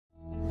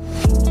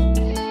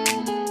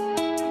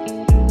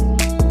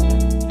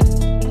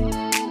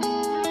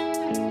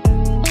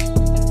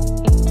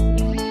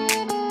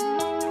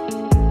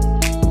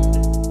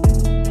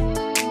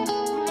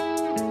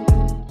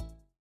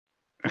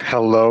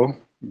Hello,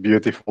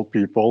 beautiful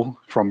people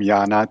from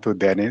Yana to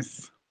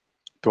Denis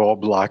to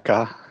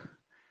Oblaka.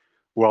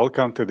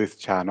 Welcome to this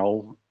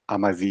channel.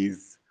 I'm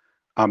Aziz.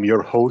 I'm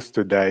your host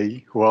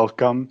today.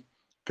 Welcome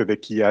to the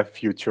Kiev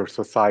Future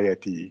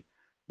Society,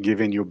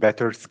 giving you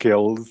better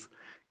skills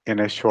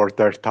in a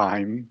shorter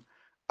time,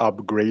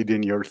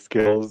 upgrading your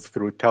skills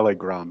through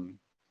Telegram.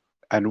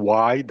 And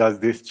why does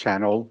this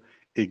channel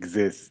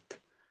exist?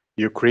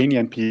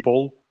 Ukrainian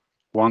people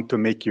want to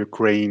make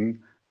Ukraine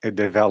a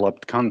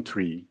developed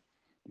country,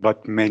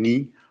 but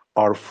many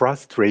are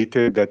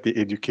frustrated that the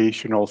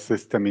educational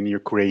system in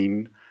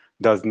Ukraine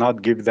does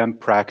not give them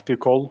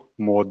practical,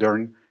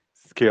 modern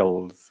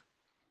skills.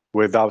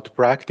 Without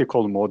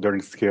practical,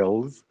 modern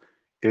skills,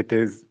 it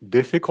is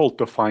difficult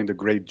to find a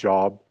great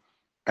job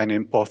and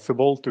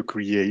impossible to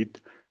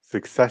create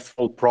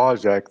successful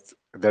projects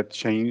that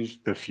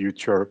change the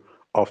future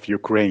of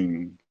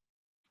Ukraine.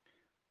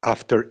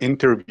 After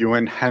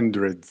interviewing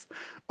hundreds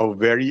of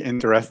very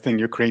interesting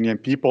Ukrainian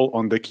people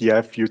on the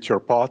Kiev Future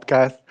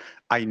podcast,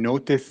 I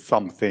noticed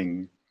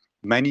something.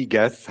 Many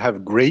guests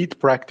have great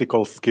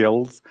practical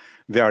skills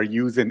they are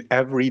using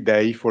every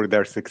day for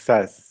their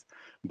success.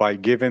 By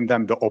giving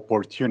them the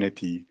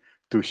opportunity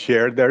to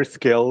share their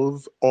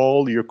skills,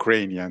 all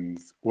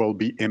Ukrainians will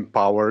be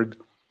empowered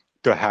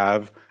to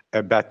have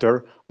a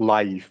better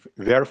life.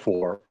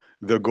 Therefore,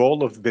 the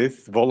goal of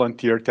this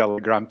volunteer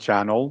Telegram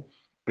channel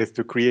is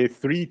to create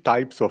three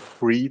types of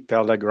free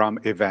Telegram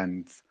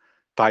events.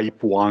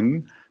 Type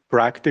 1,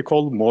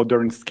 practical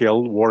modern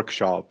skill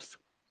workshops.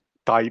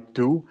 Type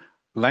 2,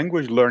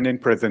 language learning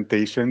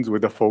presentations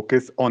with a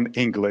focus on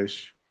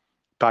English.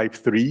 Type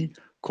 3,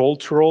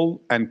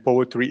 cultural and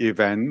poetry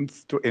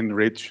events to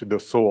enrich the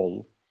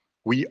soul.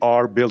 We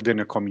are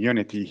building a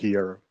community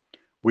here.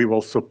 We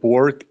will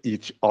support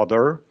each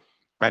other.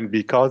 And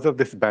because of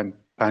this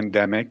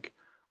pandemic,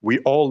 we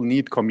all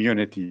need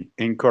community,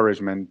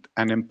 encouragement,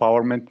 and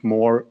empowerment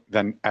more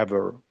than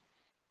ever.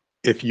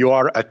 If you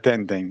are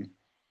attending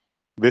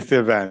this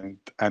event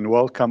and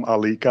welcome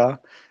Alika,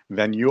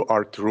 then you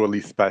are truly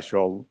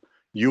special.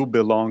 You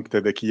belong to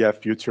the Kiev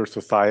Future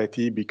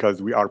Society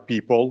because we are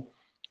people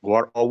who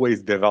are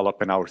always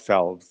developing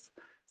ourselves.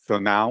 So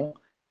now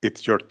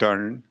it's your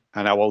turn,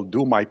 and I will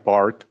do my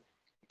part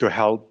to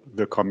help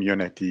the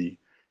community.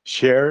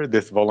 Share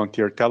this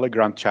volunteer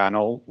Telegram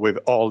channel with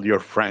all your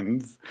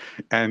friends.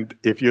 And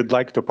if you'd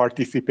like to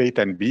participate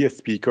and be a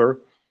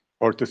speaker,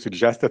 or to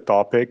suggest a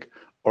topic,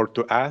 or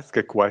to ask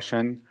a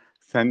question,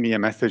 send me a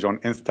message on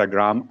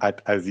Instagram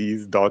at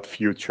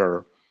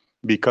aziz.future.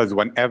 Because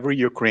when every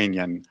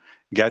Ukrainian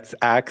gets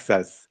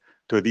access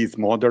to these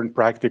modern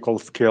practical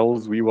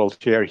skills we will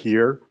share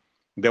here,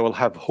 they will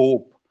have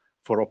hope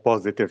for a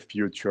positive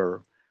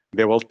future.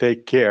 They will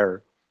take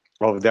care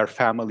of their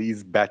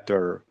families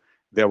better.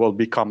 They will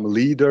become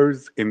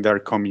leaders in their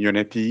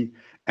community,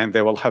 and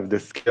they will have the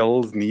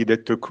skills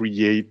needed to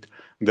create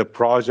the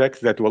projects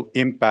that will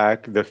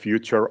impact the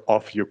future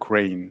of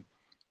Ukraine.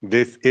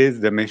 This is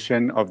the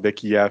mission of the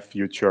Kiev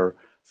Future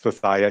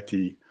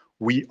Society.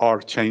 We are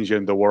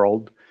changing the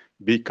world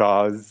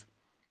because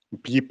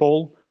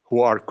people who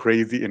are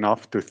crazy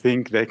enough to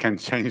think they can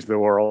change the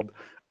world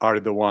are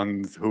the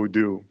ones who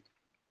do.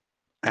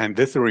 And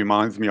this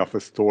reminds me of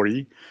a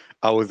story.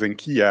 I was in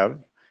Kiev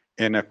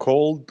in a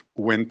cold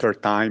winter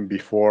time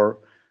before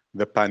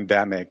the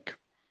pandemic,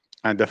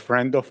 and a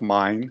friend of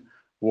mine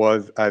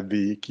was at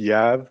the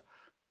Kiev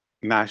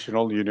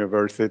National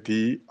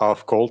University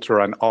of Culture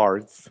and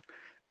Arts,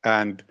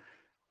 and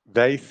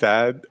they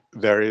said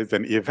there is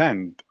an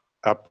event,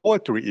 a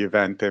poetry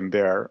event in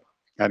there.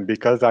 And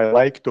because I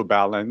like to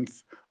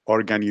balance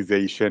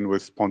organization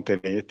with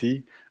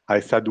spontaneity,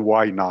 I said,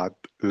 why not?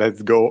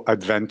 Let's go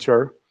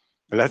adventure.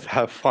 Let's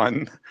have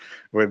fun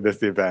with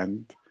this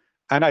event.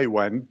 And I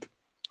went,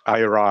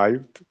 I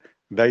arrived.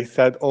 They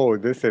said, oh,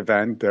 this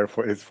event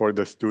therefore is for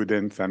the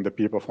students and the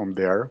people from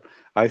there.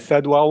 I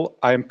said, well,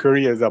 I'm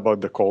curious about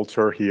the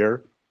culture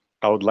here.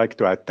 I would like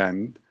to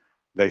attend.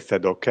 They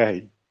said,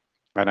 okay.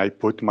 And I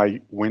put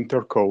my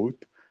winter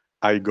coat,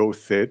 I go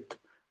sit,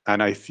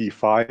 and I see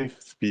five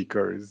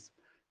speakers,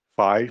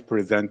 five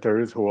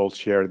presenters who will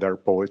share their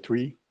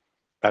poetry.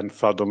 And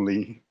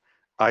suddenly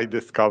I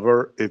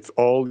discover it's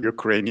all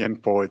Ukrainian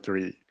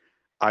poetry.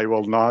 I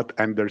will not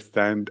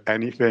understand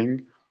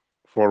anything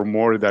for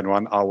more than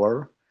 1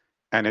 hour.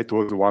 And it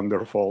was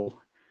wonderful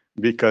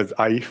because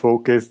I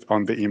focused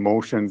on the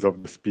emotions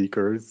of the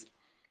speakers.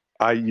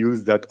 I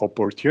used that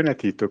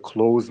opportunity to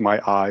close my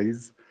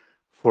eyes,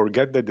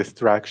 forget the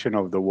distraction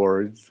of the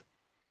words,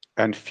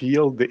 and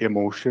feel the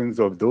emotions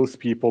of those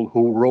people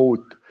who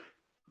wrote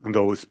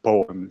those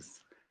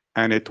poems.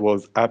 And it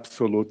was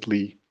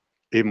absolutely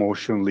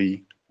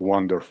emotionally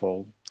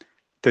wonderful.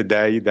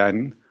 Today,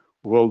 then,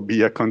 will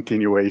be a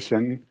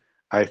continuation.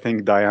 I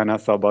think Diana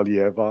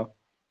Sabalieva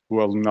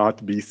will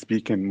not be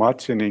speaking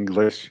much in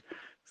English,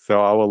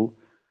 so I will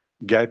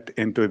get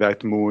into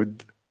that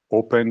mood,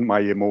 open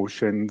my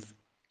emotions,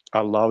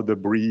 allow the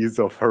breeze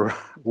of her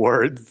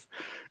words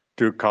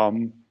to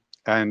come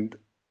and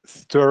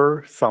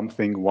stir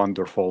something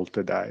wonderful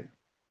today.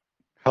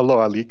 Hello,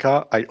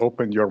 Alika. I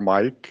opened your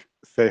mic.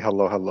 Say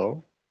hello,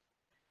 hello.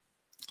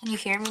 Can you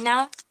hear me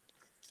now?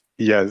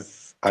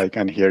 Yes, I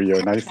can hear you.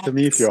 Nice to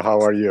meet Perfect. you. How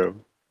are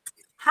you?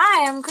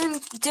 Hi, I'm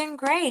good, doing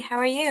great. How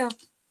are you?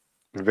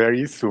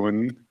 Very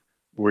soon,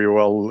 we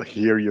will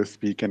hear you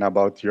speaking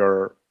about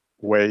your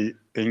way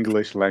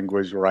English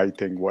language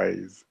writing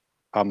ways.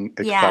 I'm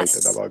excited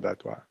Yes, about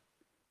that one.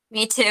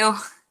 me too.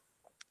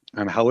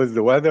 And how is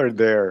the weather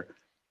there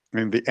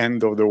in the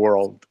end of the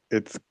world?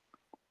 It's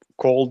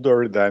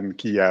colder than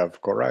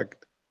Kiev,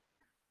 correct?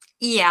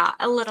 Yeah,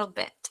 a little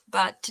bit,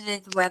 but today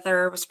the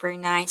weather was pretty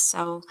nice,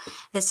 so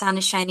the sun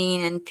is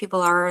shining and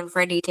people are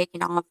already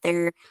taking off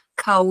their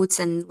coats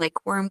and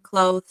like warm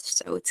clothes,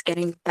 so it's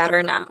getting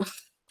better now.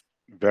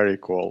 Very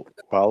cool.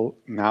 Well,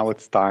 now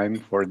it's time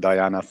for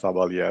Diana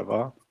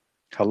Sabalyeva.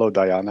 Hello,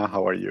 Diana.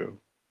 How are you?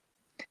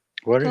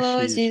 Where is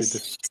Hello, she?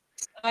 Aziz.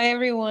 Hi,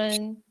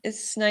 everyone.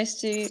 It's nice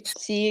to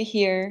see you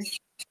here.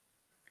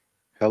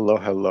 Hello,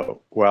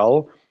 hello.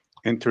 Well,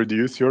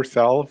 introduce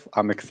yourself.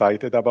 I'm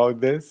excited about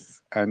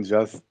this and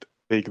just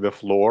take the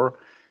floor,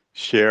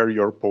 share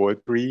your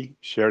poetry,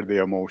 share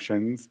the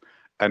emotions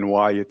and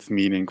why it's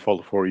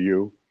meaningful for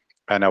you.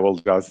 And I will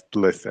just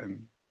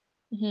listen.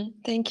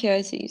 Thank you,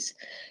 Aziz.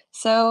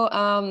 So,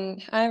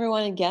 hi,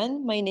 everyone,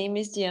 again. My name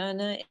is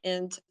Diana,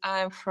 and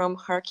I'm from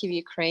Kharkiv,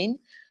 Ukraine.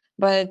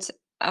 But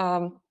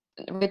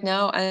right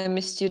now, I'm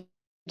a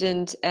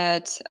student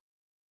at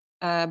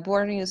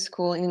boarding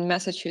school in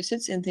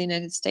Massachusetts in the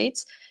United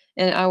States,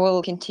 and I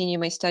will continue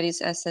my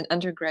studies as an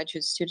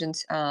undergraduate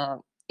student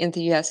in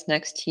the US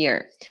next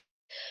year.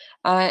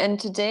 And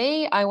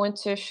today I want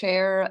to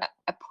share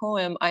a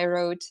poem I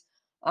wrote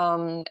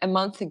a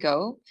month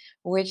ago,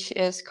 which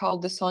is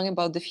called The Song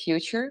About the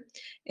Future.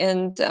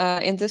 And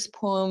in this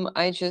poem,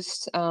 I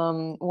just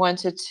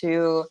wanted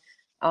to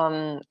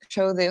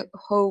show the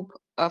hope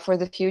for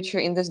the future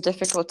in this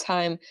difficult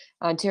time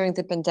during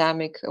the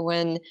pandemic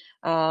when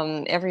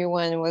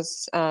everyone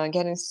was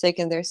getting sick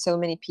and there's so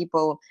many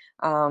people,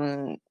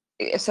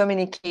 so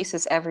many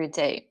cases every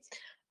day.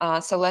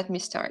 So let me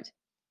start.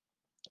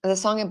 The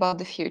song about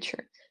the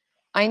future.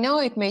 I know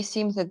it may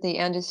seem that the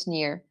end is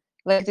near,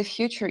 like the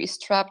future is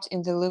trapped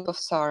in the loop of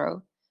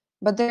sorrow.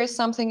 But there is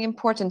something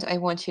important I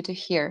want you to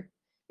hear.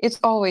 It's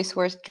always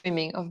worth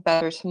dreaming of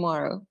better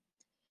tomorrow.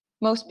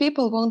 Most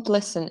people won't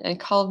listen and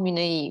call me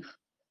naive.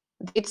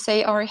 They'd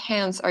say our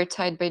hands are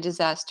tied by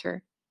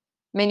disaster.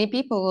 Many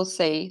people will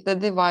say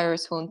that the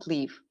virus won't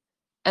leave,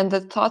 and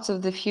that thoughts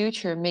of the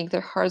future make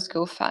their hearts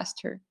go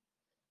faster.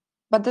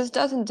 But this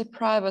doesn't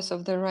deprive us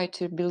of the right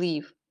to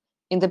believe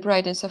in the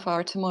brightness of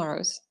our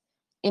tomorrows.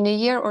 In a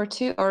year or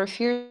two, our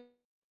fears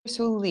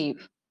will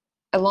leave,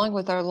 along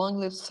with our long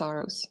lived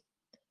sorrows.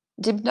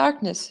 Deep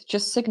darkness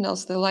just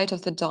signals the light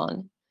of the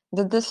dawn,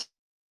 that the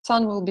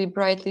sun will be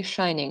brightly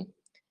shining.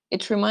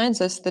 It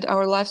reminds us that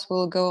our lives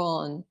will go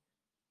on,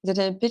 that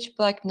in a pitch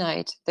black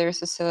night there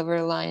is a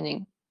silver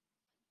lining.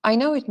 I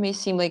know it may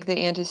seem like the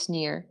end is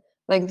near,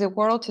 like the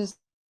world to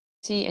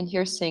see and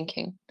hear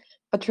sinking.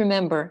 But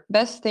remember,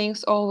 best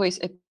things always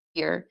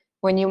appear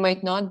when you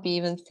might not be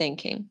even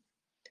thinking.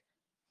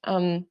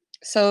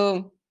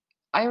 So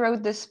I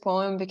wrote this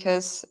poem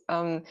because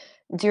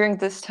during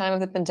this time of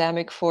the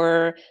pandemic,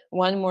 for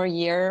more than 1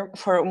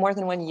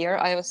 year,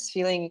 I was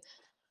feeling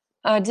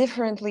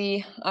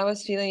differently. I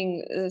was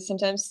feeling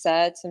sometimes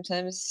sad,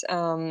 sometimes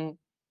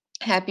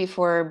happy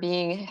for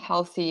being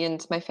healthy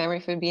and my family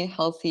for being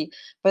healthy.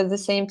 But at the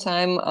same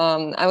time,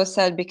 I was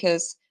sad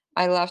because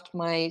I left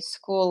my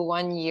school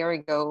 1 year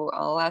ago,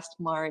 last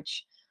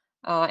March,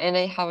 and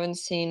I haven't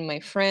seen my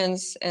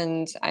friends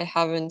and I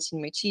haven't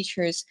seen my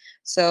teachers.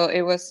 So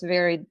it was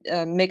very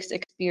mixed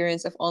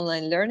experience of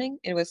online learning.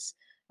 It was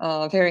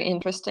very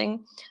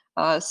interesting.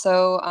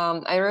 So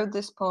I wrote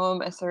this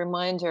poem as a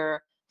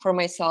reminder for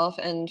myself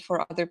and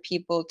for other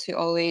people to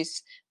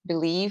always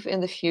believe in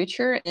the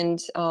future and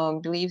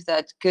believe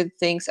that good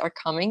things are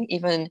coming,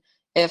 even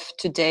if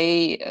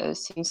today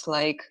seems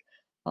like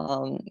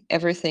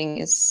everything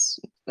is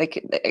like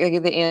the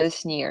end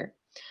is near.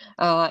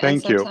 And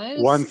Thank you.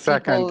 One sometimes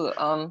second,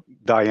 people,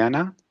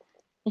 Diana.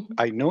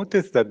 I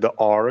noticed that the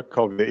arc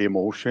of the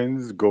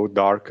emotions go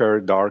darker,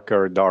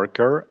 darker,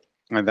 darker,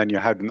 and then you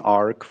had an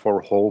arc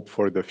for hope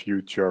for the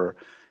future.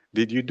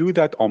 Did you do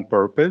that on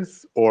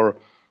purpose, or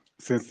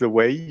since the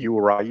way you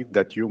write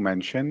that you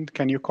mentioned,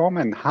 can you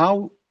comment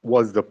how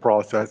was the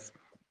process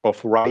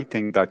of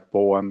writing that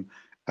poem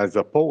as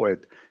a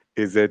poet?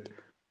 Is it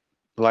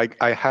like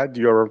I had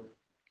your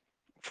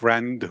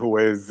friend who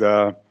is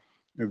the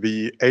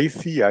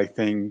AC, I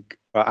think,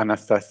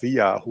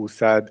 Anastasia, who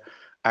said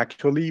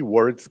actually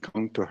words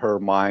come to her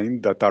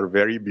mind that are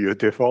very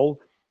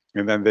beautiful,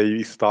 and then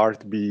they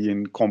start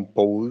being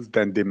composed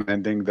and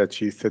demanding that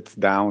she sits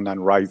down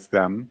and writes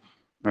them.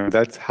 And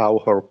that's how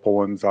her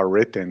poems are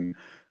written.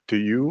 To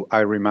you,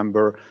 I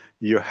remember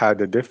you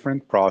had a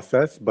different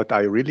process, but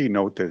I really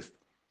noticed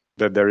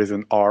that there is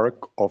an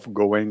arc of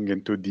going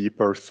into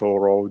deeper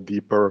sorrow,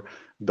 deeper,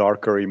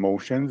 darker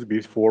emotions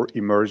before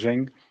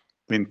emerging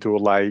into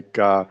like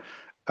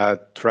a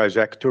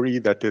trajectory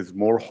that is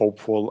more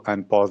hopeful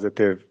and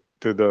positive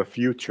to the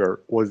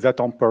future. Was that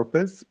on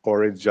purpose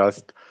or it's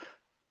just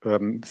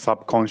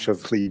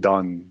subconsciously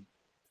done?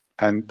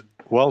 And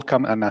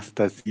welcome,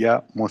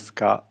 Anastasia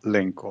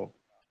Moskalenko.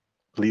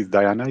 Please,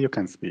 Diana, you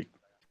can speak.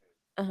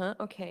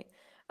 Okay.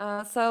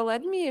 So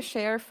let me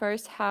share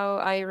first how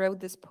I wrote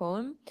this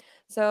poem.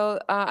 So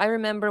I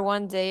remember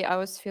one day I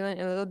was feeling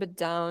a little bit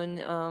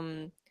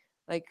down,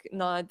 like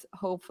not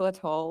hopeful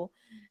at all.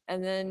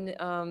 And then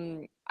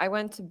I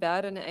went to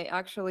bed and I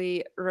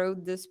actually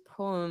wrote this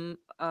poem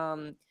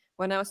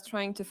when I was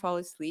trying to fall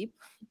asleep.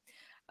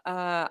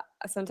 Uh,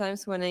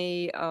 Sometimes when I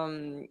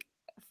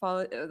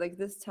fall, like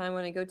this time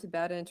when I go to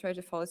bed and try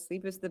to fall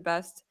asleep is the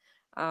best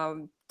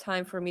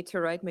time for me to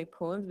write my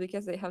poems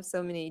because I have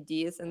so many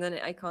ideas, and then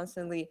I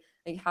constantly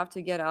like have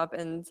to get up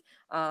and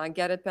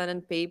get a pen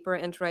and paper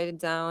and write it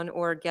down,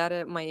 or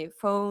get my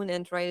phone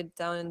and write it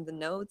down in the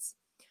notes.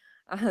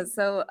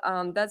 So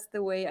that's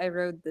the way I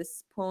wrote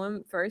this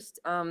poem. First,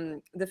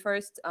 the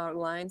first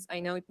lines. I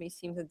know it may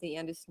seem that the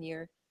end is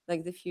near,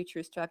 like the future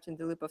is trapped in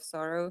the loop of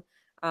sorrow.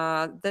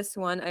 This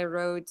one I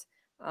wrote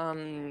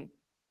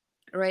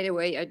right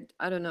away.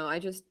 I don't know. I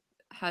just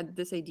had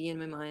this idea in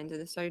my mind and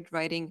I started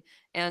writing,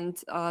 and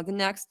the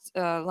next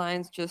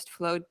lines just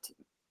flowed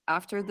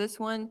after this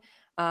one,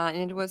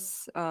 and it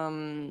was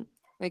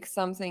like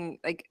something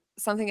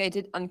I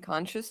did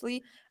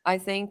unconsciously. I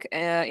think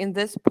in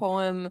this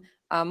poem,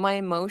 my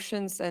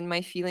emotions and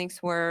my feelings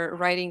were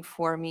writing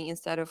for me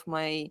instead of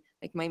my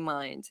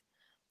mind,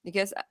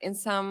 because in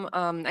some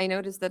I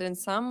noticed that in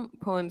some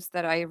poems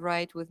that I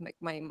write with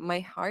my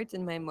heart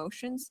and my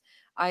emotions,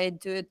 I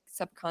do it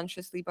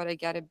subconsciously, but I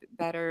get a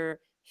better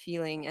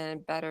feeling and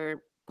a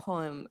better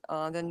poem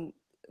than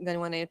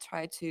when I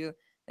try to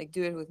like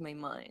do it with my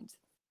mind.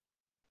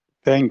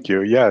 Thank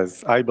you.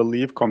 Yes, I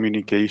believe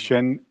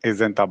communication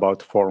isn't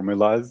about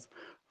formulas.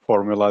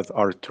 Formulas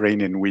are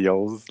training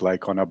wheels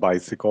like on a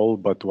bicycle,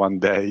 but one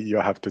day you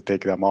have to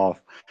take them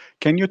off.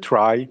 Can you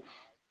try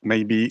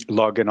maybe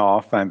logging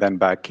off and then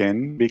back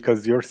in?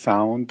 Because your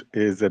sound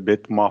is a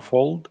bit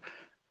muffled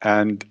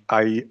and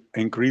I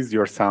increased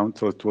your sound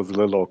so it was a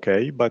little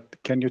okay, but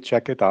can you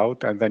check it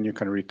out and then you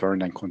can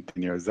return and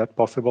continue? Is that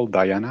possible,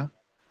 Diana?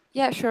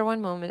 Yeah, sure.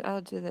 One moment,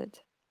 I'll do that.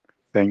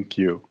 Thank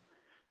you.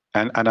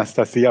 And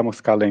Anastasia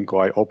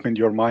Moskalenko, I opened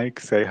your mic.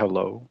 Say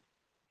hello. Oh,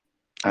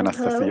 hello.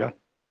 Anastasia,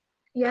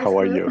 Yes, how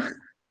are hello.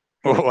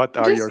 you? What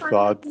are Just your fine,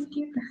 thoughts? thank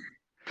you.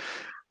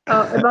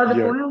 About the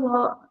Your, poem,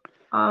 well,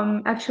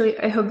 actually,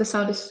 I hope the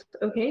sound is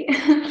okay.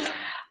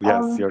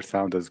 yes, um, your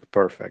sound is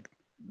perfect.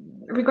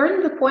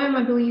 Regarding the poem,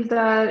 I believe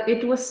that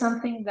it was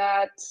something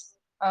that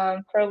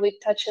probably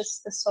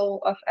touches the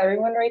soul of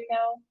everyone right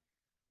now,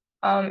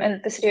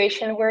 and the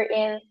situation we're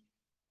in.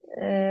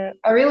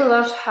 I really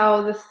loved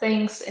how the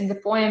things in the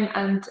poem,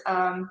 and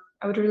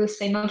I would really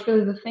say not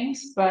really the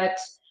things, but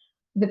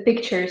the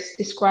pictures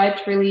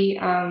described really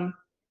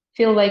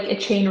feel like a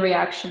chain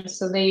reaction.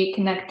 So they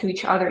connect to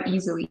each other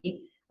easily,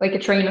 like a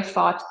train of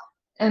thought.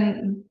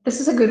 And this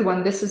is a good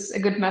one. This is a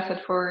good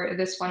method for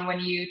this one when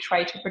you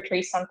try to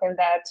portray something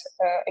that,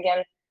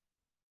 again,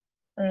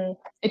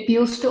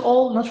 appeals to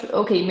all. Not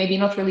okay, maybe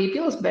not really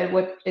appeals, but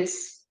what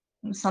is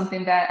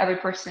something that every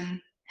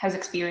person has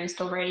experienced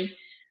already.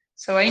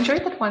 So I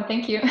enjoyed that one.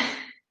 Thank you.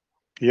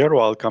 You're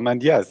welcome.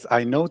 And yes,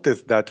 I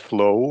noticed that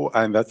flow,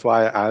 and that's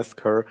why I asked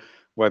her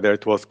whether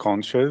it was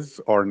conscious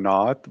or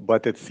not,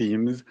 but it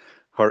seems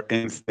her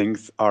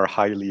instincts are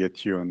highly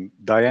attuned.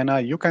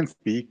 Diana, you can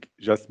speak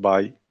just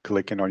by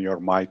clicking on your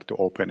mic to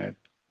open it.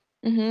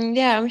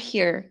 Yeah, I'm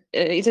here.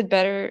 Is it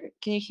better?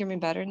 Can you hear me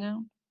better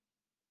now?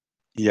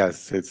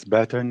 Yes, it's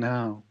better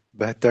now.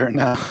 Better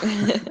now.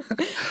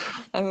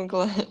 I'm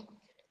glad.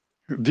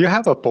 Do you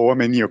have a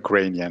poem in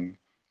Ukrainian?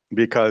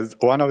 Because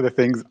one of the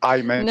things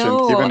I mentioned,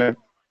 No, even if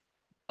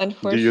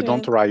you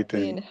don't write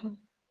unfortunately, no.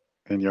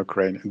 in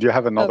Ukrainian, do you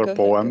have Oh, another go ahead,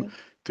 go poem ahead.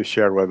 to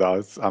share with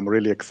us? I'm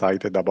really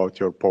excited about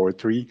your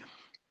poetry,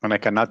 and I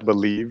cannot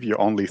believe you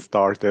only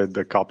started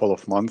a couple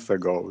of months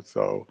ago.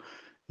 So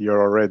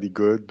you're already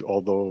good,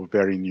 although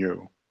very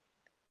new.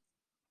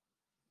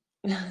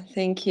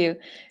 Thank you.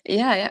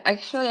 Yeah,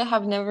 actually, I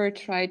have never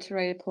tried to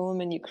write a poem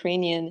in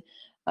Ukrainian.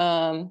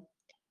 Um,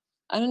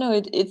 I don't know,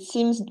 it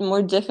seems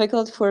more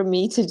difficult for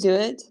me to do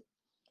it.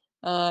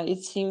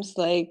 It seems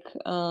like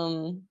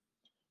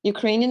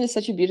Ukrainian is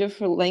such a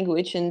beautiful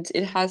language, and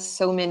it has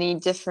so many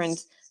different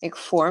like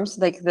forms.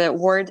 Like the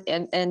word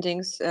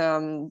endings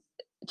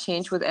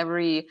change with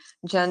every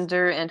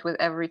gender and with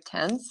every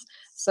tense.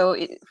 So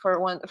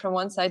from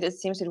one side, it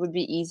seems it would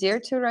be easier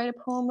to write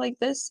a poem like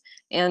this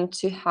and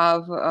to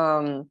have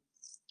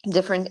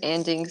different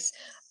endings.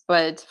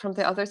 But from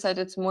the other side,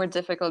 it's more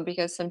difficult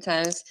because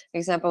sometimes, for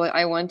example,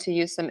 I want to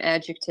use some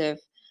adjective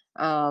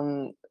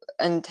um,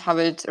 and have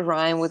it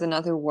rhyme with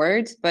another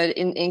word, but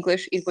in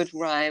English it would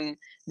rhyme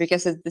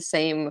because it's the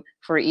same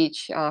for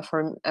each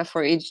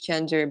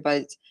gender,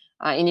 but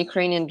in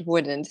Ukrainian it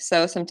wouldn't.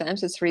 So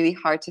sometimes it's really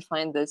hard to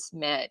find this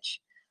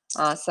match.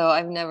 So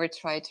I've never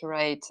tried to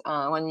write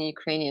one in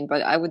Ukrainian,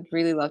 but I would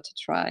really love to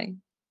try.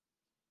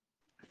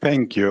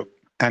 Thank you.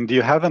 And do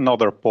you have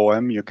another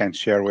poem you can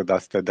share with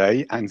us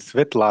today? And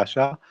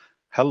Svetlasha,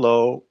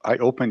 hello. I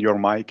opened your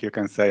mic. You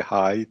can say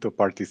hi to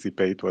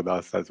participate with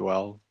us as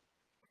well.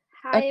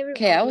 Hi,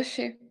 Okay, I will everybody.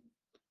 share.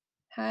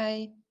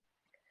 Hi.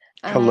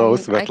 Hello, I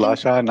can.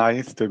 Svetlasha.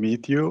 Nice to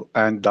meet you.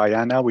 And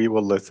Diana, we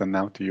will listen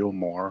now to you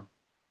more.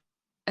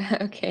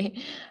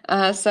 Okay,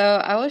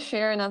 so I will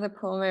share another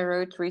poem I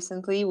wrote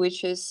recently,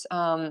 which is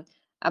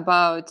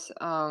about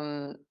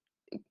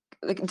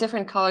like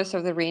different colors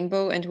of the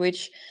rainbow and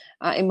which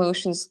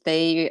emotions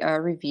they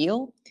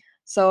reveal.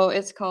 So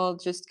it's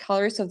called just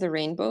Colors of the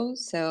Rainbow.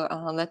 So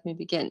let me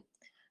begin.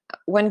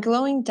 When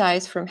glowing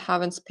dyes from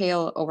heaven's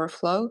pale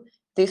overflow,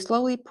 they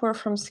slowly pour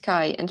from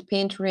sky and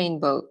paint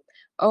rainbow.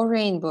 Oh,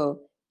 rainbow,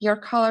 your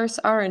colors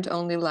aren't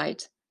only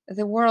light.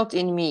 The world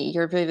in me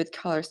your vivid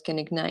colors can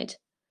ignite.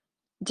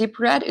 Deep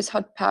red is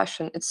hot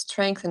passion, its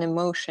strength and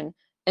emotion,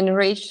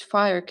 enraged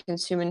fire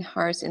consuming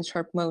hearts in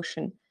sharp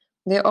motion.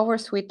 The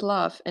oversweet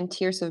love and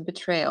tears of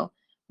betrayal,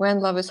 when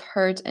love is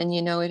hurt and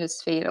you know it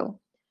is fatal.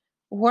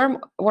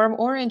 Warm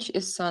orange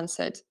is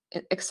sunset,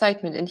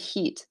 excitement and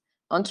heat.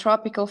 On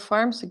tropical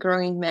farms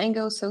growing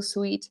mango so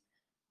sweet.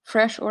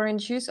 Fresh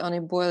orange juice on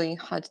a boiling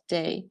hot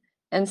day,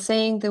 and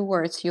saying the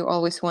words you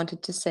always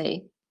wanted to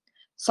say.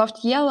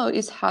 Soft yellow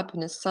is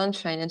happiness,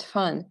 sunshine, and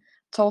fun.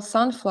 Tall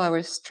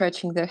sunflowers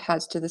stretching their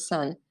heads to the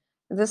sun.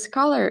 This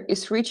color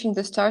is reaching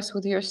the stars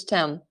with your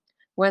stem.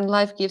 When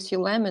life gives you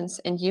lemons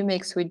and you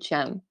make sweet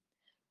jam.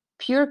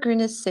 Pure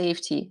green is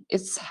safety,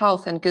 it's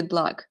health and good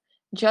luck.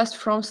 Just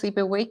from sleep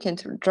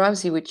awakened,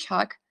 drowsy with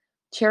chalk.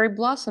 Cherry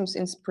blossoms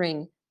in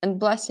spring, and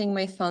blessing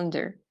my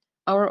thunder.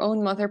 Our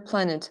own mother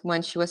planet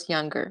when she was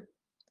younger.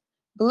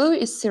 Blue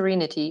is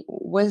serenity,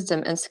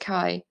 wisdom, and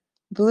sky.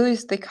 Blue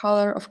is the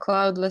color of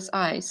cloudless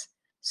eyes,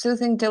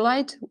 soothing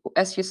delight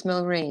as you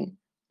smell rain,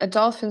 a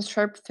dolphin's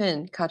sharp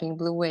fin cutting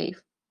blue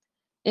wave.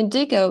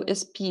 Indigo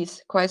is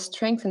peace, quiet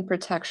strength and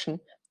protection,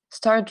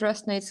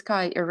 star-dressed night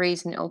sky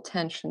erasing all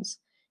tensions.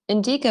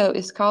 Indigo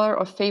is color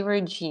of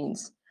favorite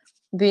jeans,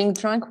 being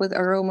drunk with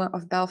aroma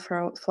of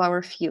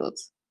bellflower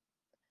fields.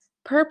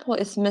 Purple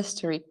is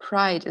mystery,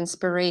 pride,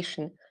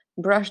 inspiration,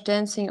 brush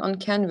dancing on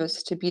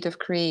canvas to beat of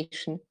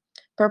creation.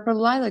 Purple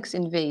lilacs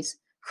in vase,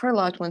 for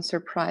loved one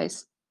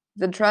surprise.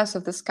 The dress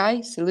of the sky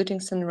saluting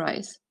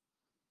sunrise.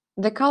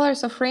 The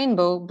colors of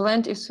rainbow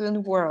blend into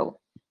one whirl.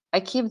 I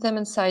keep them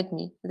inside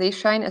me, they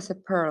shine as a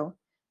pearl.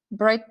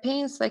 Bright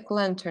pains like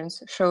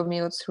lanterns show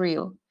me what's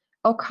real.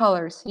 Oh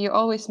colors, you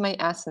always my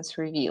essence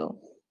reveal.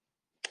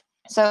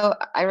 So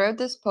I wrote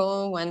this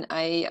poem when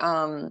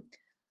actually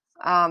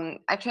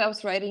I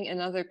was writing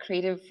another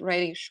creative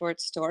writing short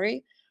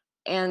story,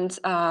 and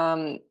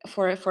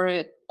for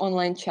an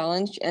online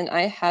challenge, and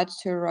I had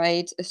to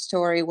write a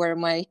story where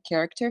my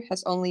character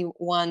has only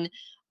one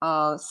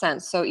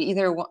sense, so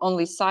either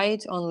only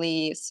sight,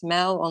 only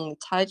smell, only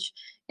touch,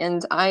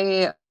 and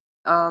I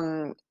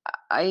had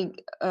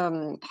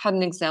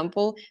an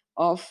example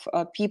of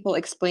people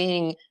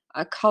explaining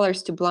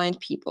colors to blind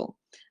people.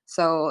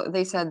 So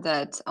they said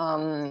that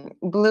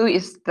blue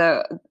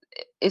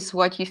is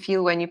what you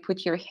feel when you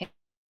put your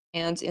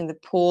hands in the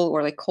pool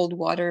or like cold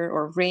water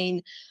or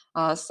rain.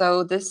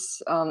 So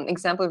this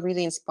example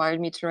really inspired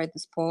me to write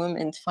this poem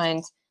and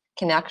find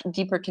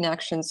deeper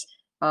connections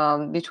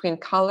between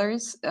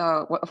colors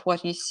of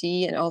what you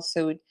see and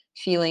also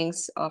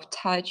feelings of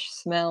touch,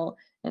 smell,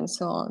 and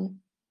so on.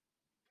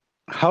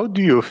 How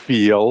do you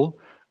feel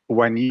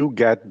when you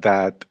get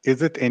that?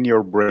 Is it in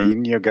your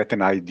brain you get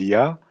an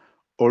idea,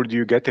 or do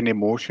you get an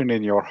emotion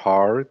in your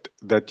heart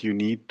that you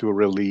need to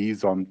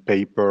release on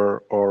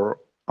paper or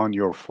on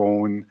your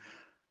phone,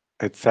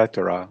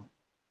 etc.?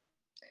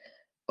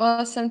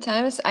 Well,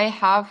 sometimes I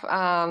have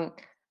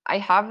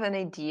an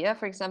idea.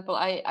 For example,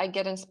 I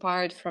get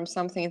inspired from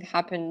something that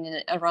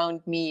happened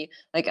around me.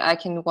 Like I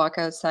can walk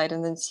outside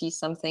and then see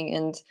something,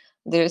 and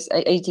there's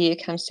an idea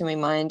comes to my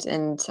mind,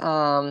 and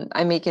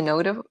I make a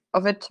note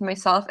of it to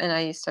myself, and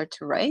I start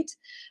to write.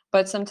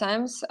 But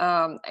sometimes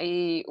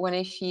I when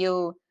I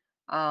feel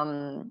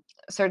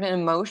certain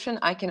emotion,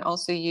 I can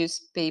also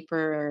use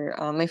paper,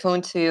 my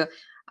phone to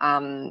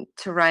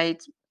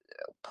write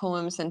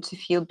poems and to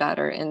feel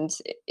better, and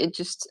it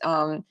just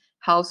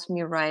helps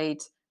me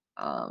write,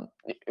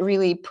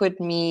 really put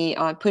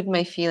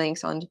my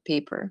feelings on the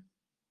paper.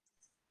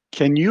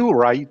 Can you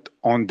write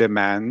on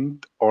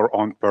demand or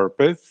on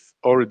purpose,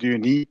 or do you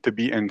need to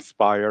be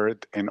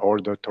inspired in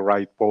order to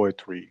write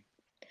poetry?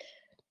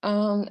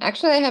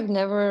 Actually, I have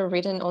never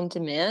written on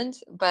demand,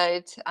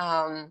 but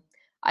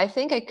I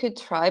think I could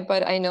try,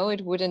 but I know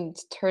it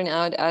wouldn't turn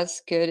out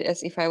as good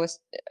as if I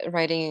was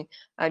writing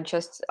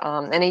just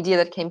an idea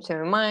that came to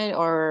my mind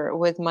or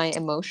with my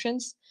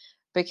emotions,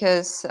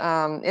 because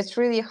it's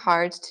really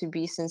hard to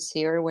be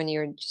sincere when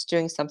you're just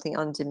doing something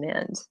on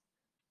demand.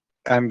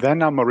 And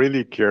then I'm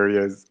really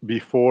curious,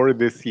 before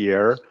this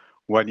year,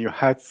 when you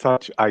had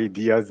such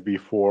ideas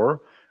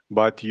before,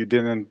 but you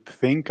didn't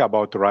think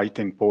about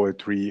writing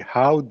poetry,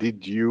 how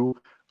did you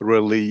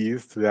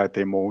release that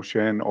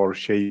emotion or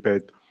shape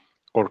it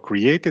or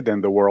create it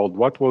in the world?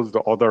 What was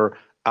the other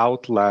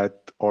outlet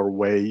or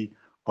way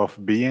of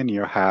being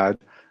you had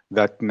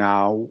that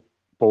now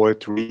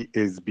poetry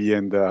is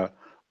being the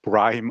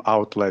prime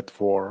outlet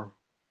for?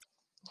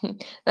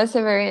 That's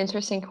a very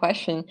interesting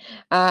question.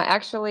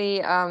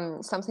 Actually,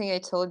 something I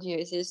told you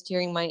is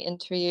during my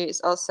interview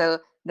is also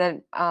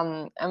that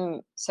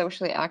I'm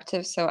socially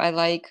active, so I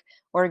like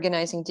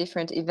organizing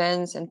different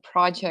events and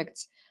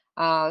projects.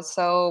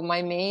 So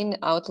my main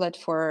outlet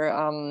for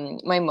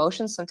my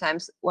emotions,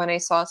 sometimes when I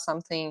saw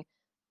something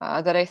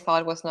that I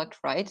thought was not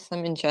right,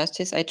 some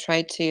injustice, I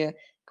tried to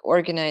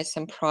organize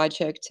some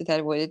project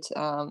that would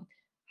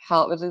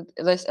help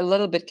at least a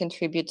little bit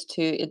contribute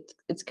to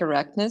its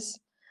correctness.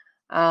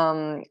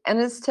 And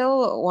it's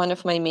still one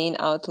of my main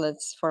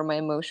outlets for my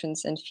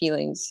emotions and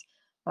feelings.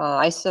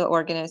 I still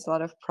organize a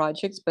lot of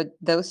projects, but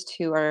those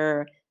two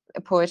are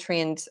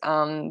poetry and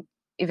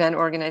event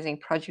organizing,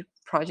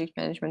 project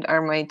management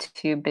are my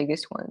two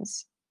biggest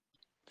ones.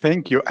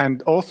 Thank you.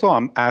 And also,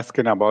 I'm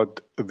asking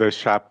about the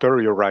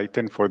chapter you're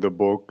writing for the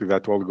book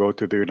that will go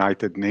to the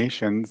United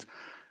Nations.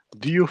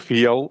 Do you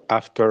feel,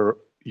 after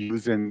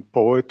using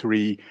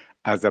poetry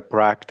as a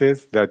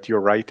practice, that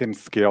your writing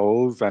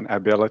skills and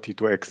ability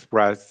to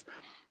express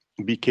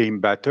became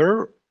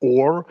better?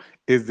 Or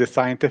is the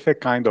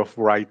scientific kind of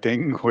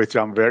writing, which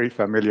I'm very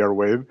familiar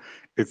with,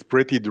 it's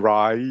pretty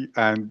dry,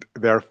 and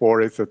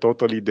therefore it's a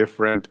totally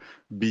different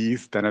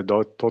beast and a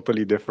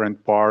totally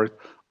different part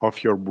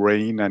of your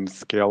brain and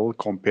skill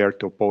compared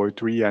to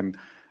poetry, and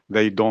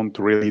they don't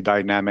really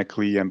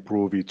dynamically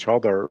improve each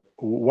other?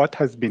 What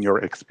has been your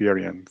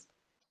experience?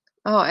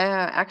 Oh,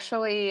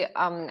 actually,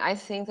 I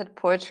think that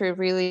poetry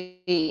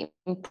really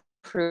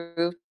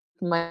improved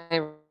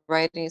my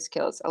writing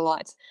skills a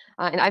lot.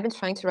 And I've been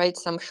trying to write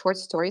some short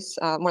stories,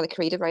 more like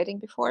creative writing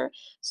before.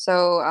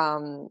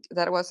 So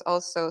that was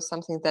also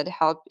something that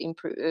helped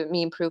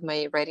me improve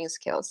my writing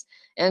skills.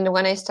 And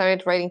when I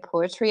started writing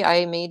poetry,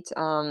 I made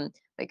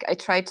like I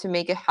tried to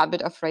make a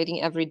habit of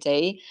writing every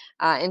day,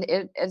 and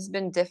it's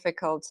been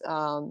difficult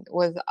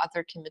with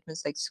other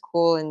commitments like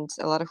school and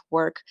a lot of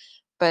work.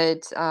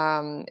 But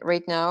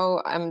right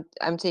now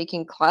I'm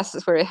taking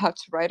classes where I have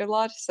to write a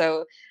lot,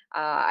 so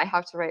I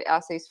have to write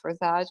essays for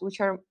that, which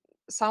are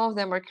some of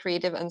them are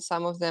creative and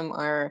some of them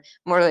are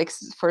more like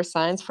for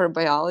science, for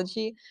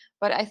biology.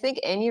 But I think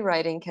any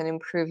writing can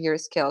improve your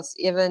skills.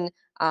 Even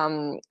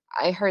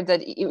I heard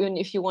that even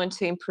if you want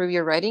to improve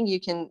your writing, you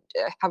can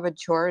have a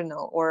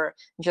journal, or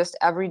just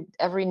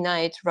every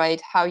night write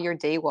how your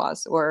day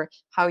was or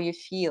how you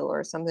feel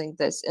or something like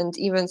this. And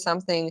even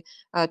something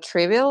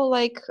trivial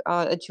like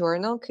a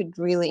journal could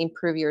really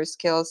improve your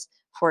skills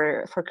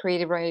for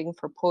creative writing,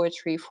 for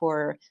poetry,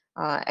 for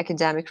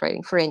academic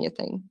writing, for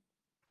anything.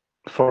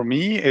 For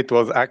me, it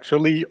was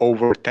actually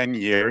over 10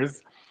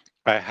 years.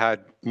 I had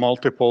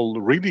multiple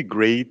really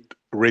great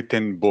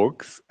written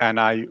books and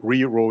I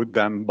rewrote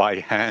them by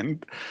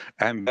hand.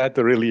 And that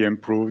really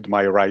improved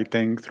my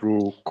writing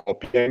through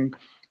copying,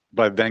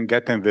 but then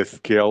getting the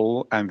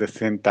skill and the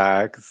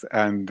syntax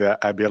and the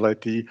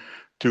ability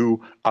to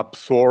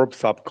absorb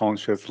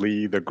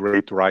subconsciously the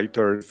great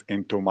writers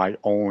into my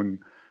own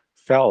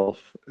self.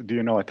 Do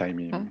you know what I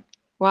mean?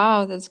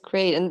 Wow, that's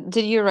great. And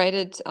did you write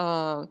it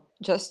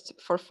just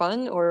for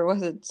fun, or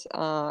was it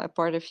a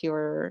part of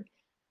your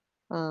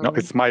No,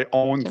 it's my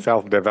own job?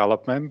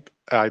 self-development.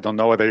 I don't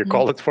know whether you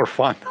call it for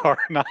fun or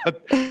not,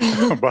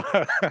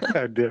 but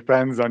it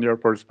depends on your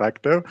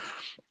perspective.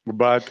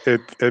 But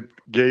it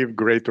gave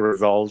great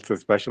results,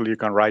 especially you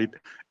can write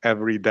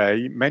every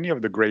day. Many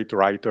of the great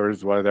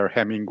writers, whether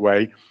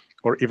Hemingway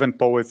or even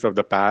poets of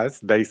the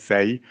past, they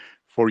say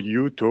for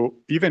you to,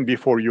 even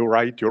before you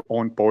write your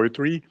own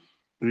poetry,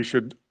 you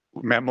should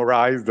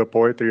memorize the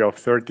poetry of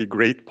 30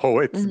 great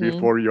poets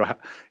before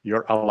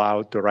you're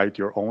allowed to write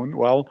your own.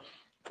 Well,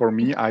 for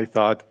me, I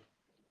thought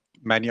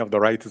many of the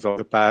writers of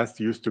the past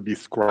used to be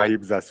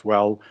scribes as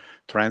well,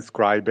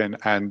 transcribing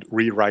and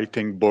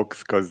rewriting books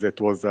because it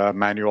was a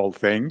manual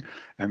thing,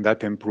 and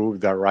that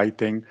improved their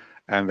writing.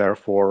 And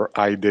therefore,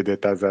 I did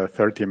it as a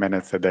 30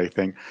 minutes a day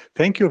thing.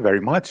 Thank you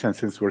very much. And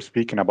since we're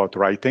speaking about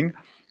writing,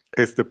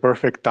 it's the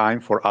perfect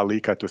time for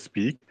Alika to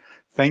speak.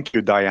 Thank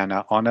you,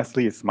 Diana.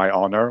 Honestly, it's my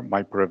honor,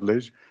 my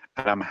privilege,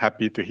 and I'm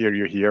happy to hear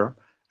you here.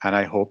 And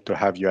I hope to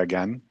have you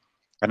again.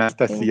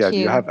 Anastasia, Thank do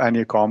you you. have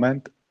any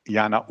comment?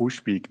 Jana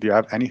Ushpik, do you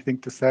have anything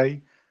to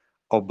say?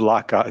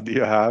 Oblaka, do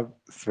you have?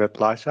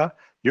 Svetlasha,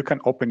 you can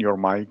open your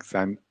mics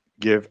and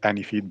give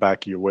any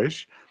feedback you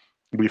wish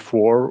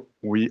before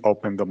we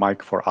open the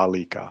mic for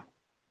Alika.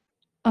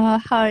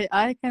 Hi,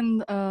 I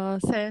can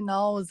say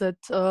now that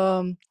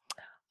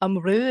I'm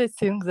really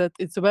think that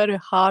it's very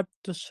hard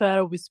to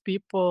share with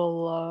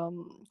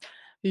people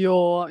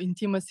your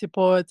intimacy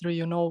poetry,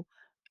 you know,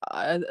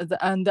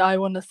 and I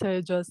want to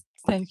say just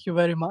thank you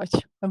very much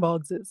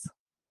about this.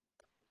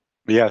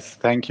 Yes,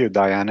 thank you,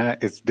 Diana.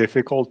 It's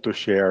difficult to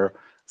share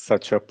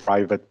such a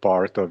private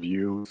part of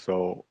you,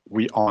 so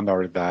we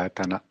honor that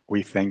and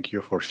we thank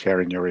you for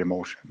sharing your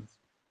emotions.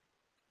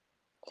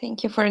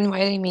 Thank you for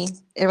inviting me.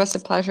 It was a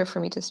pleasure for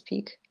me to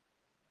speak.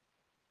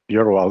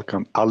 You're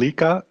welcome.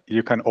 Alika,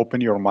 you can open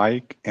your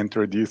mic,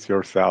 introduce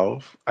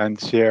yourself, and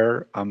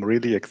share. I'm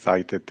really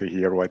excited to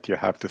hear what you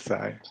have to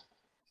say.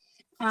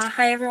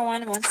 Hi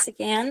everyone, once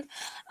again.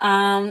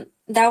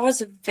 That was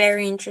a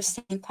very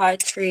interesting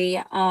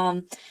poetry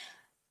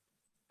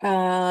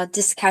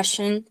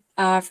discussion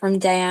from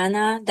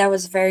Diana. That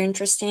was very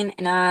interesting,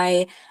 and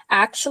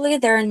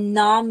there are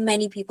not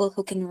many people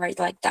who can write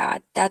like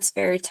that. That's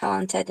very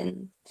talented,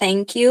 and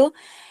thank you.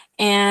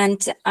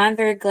 And I'm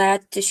very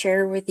glad to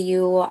share with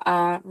you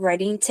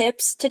writing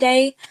tips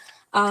today.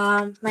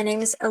 My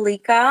name is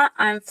Alika.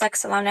 I'm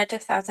Flex Alumna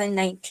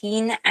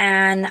 2019,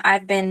 and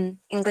I've been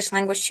English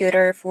language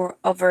tutor for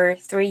over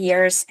 3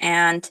 years,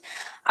 and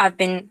I've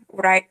been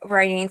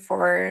writing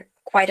for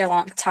quite a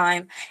long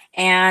time.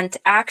 And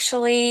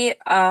actually,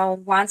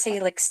 once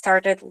I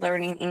started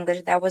learning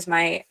English, that was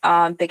my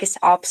biggest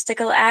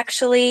obstacle.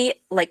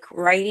 Actually, like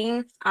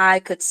writing,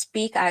 I could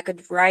speak, I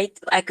could write,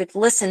 I could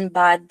listen,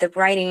 but the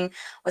writing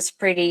was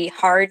pretty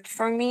hard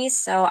for me.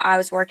 So I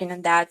was working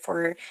on that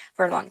for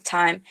a long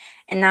time.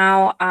 And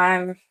now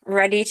I'm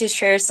ready to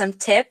share some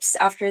tips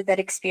after that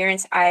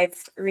experience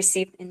I've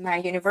received in my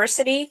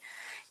university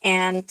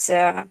and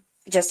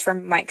just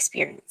from my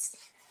experience.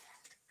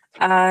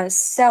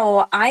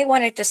 So I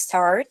wanted to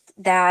start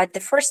that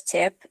the first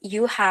tip,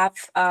 you have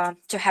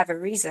to have a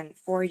reason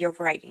for your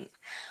writing.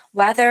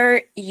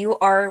 Whether you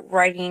are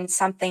writing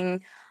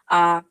something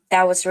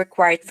that was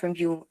required from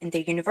you in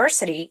the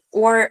university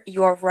or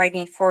you are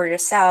writing for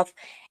yourself,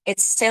 it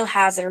still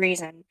has a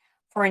reason.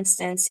 For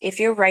instance, if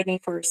you're writing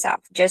for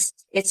yourself,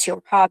 just it's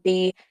your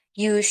hobby,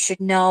 you should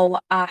know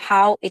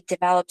how it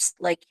develops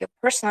like your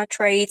personal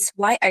traits.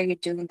 Why are you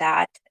doing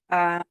that?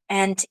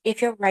 And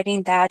if you're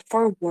writing that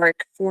for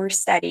work, for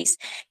studies,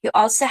 you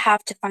also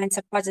have to find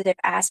some positive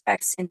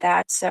aspects in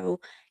that.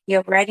 So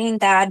you're writing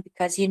that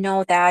because you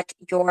know that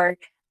your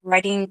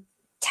writing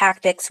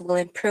tactics will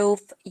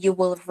improve. You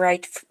will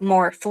write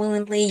more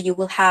fluently. You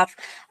will have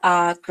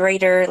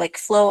greater like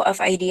flow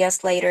of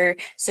ideas later.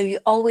 So you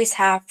always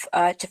have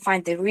to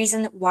find the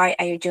reason why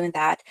are you doing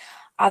that.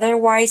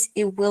 Otherwise,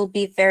 it will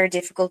be very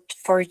difficult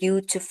for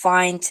you to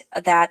find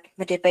that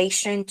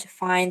motivation, to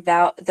find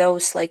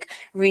those like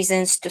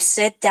reasons to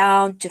sit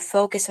down, to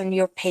focus on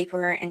your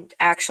paper and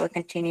actually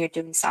continue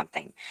doing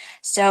something.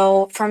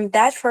 So from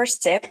that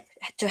first tip,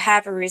 to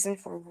have a reason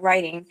for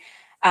writing,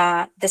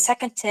 the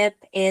second tip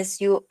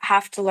is you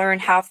have to learn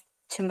how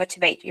to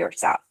motivate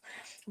yourself.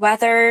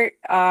 Whether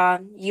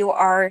you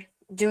are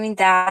doing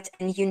that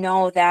and you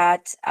know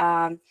that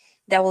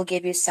that will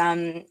give you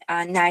some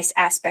nice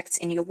aspects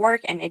in your work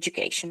and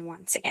education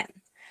once again.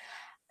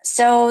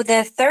 So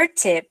the third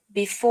tip,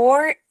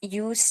 before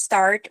you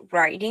start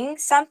writing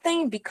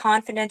something, be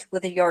confident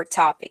with your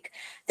topic.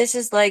 This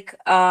is like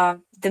the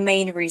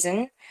main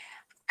reason,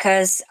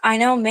 because I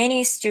know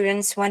many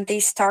students, when they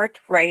start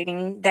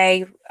writing,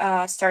 they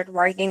start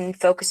writing and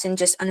focusing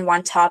just on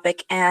one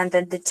topic, and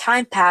then the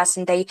time passes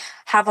and they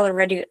have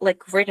already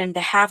like written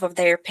the half of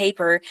their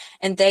paper,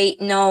 and they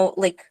know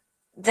like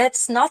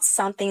that's not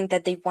something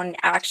that they want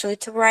actually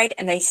to write,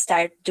 and they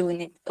start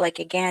doing it like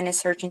again and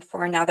searching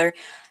for another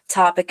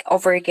topic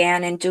over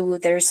again and do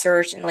their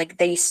search, and like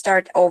they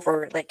start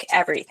over like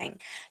everything.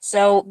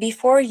 So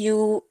before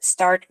you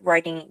start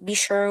writing, be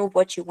sure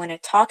what you want to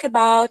talk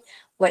about,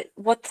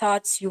 what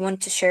thoughts you want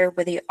to share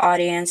with the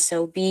audience.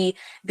 So be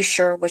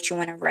sure what you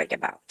want to write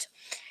about.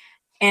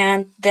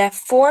 And the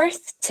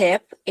fourth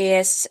tip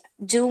is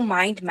do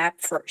mind map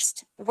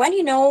first. When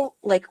you know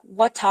like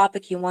what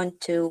topic you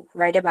want to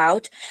write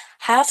about,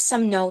 have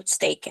some notes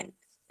taken.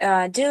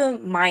 Do a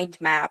mind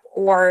map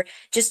or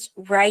just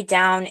write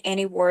down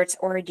any words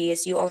or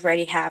ideas you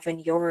already have in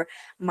your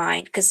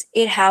mind, because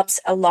it helps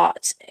a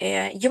lot.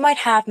 You might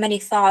have many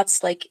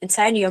thoughts like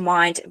inside your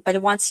mind, but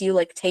once you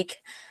like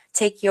take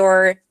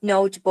your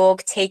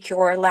notebook, take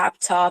your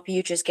laptop,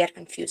 you just get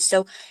confused.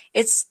 So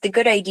it's the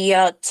good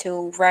idea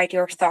to write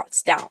your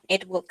thoughts down.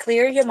 It will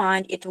clear your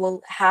mind. It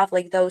will have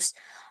like those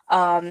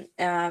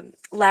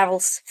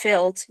levels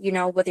filled, you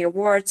know, with your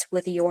words,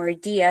 with your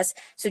ideas.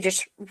 So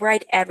just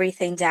write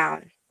everything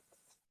down.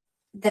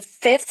 The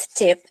fifth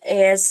tip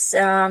is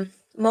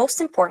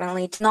most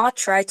importantly, to not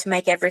try to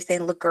make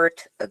everything look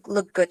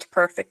good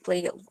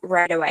perfectly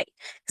right away,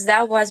 because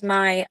that was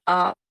my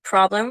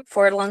problem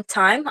for a long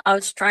time. I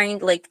was trying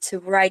like to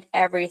write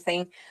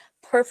everything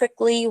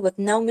perfectly with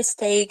no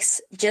mistakes,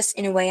 just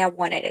in a way I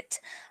wanted it.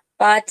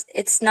 But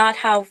it's not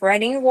how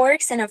writing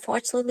works, and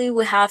unfortunately,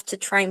 we have to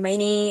try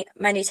many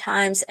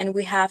times, and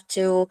we have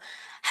to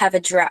have a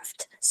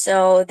draft.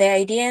 So the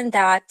idea in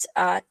that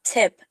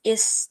tip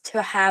is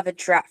to have a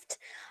draft.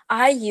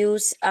 I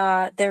use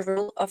the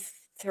rule of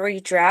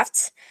 3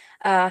 drafts,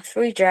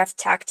 3 draft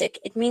tactic.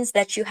 It means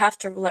that you have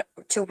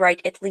to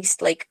write at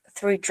least like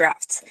 3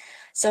 drafts.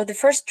 So the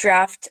first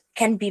draft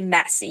can be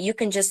messy. You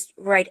can just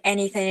write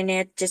anything in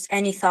it, just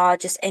any thought,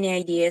 just any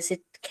ideas.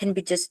 It can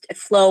be just a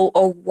flow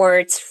of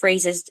words,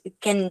 phrases. It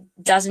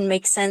doesn't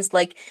make sense.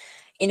 Like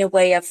in a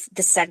way of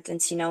the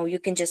sentence, you know, you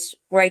can just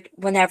write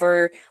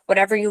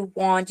whatever you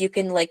want. You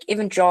can like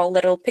even draw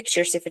little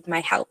pictures if it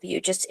might help you.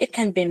 Just, it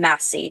can be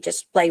messy,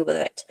 just play with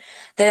it.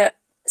 The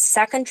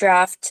second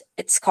draft,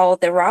 it's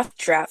called the rough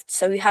draft.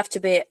 So you have to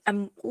be a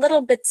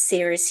little bit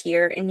serious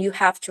here, and you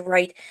have to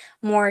write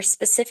more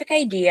specific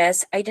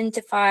ideas,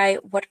 identify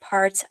what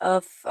parts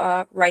of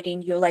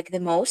writing you like the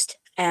most,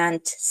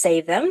 and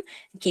save them,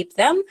 keep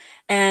them,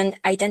 and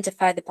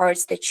identify the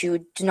parts that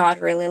you do not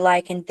really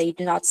like and they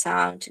do not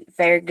sound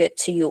very good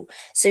to you.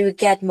 So you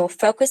get more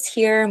focused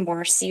here,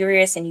 more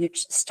serious, and you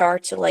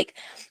start to like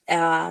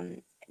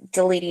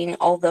deleting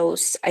all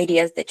those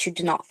ideas that you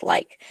do not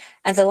like.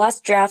 And the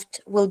last draft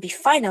will be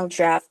final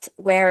draft,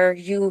 where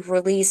you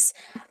release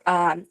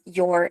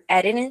your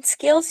editing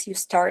skills. You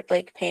start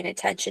like paying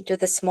attention to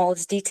the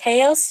smallest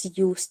details.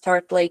 You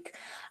start like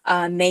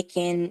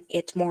making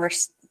it more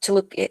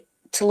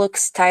to look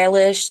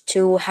stylish,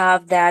 to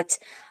have that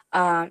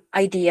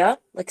idea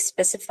like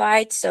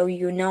specified, so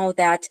you know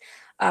that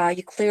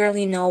you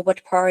clearly know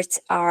what parts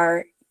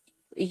of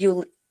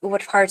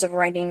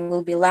writing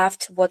will be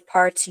left, what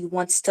parts you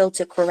want still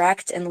to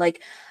correct, and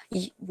like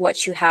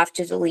what you have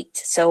to delete.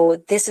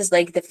 So this is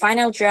like the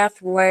final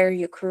draft, where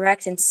you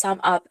correct and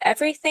sum up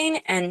everything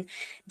and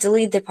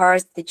delete the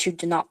parts that you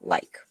do not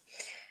like.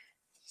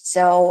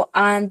 So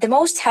the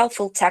most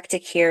helpful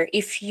tactic here,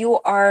 if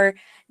you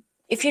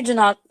do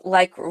not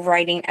like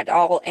writing at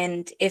all,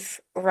 and if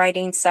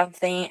writing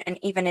something and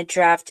even a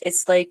draft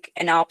is like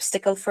an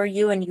obstacle for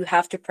you and you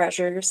have to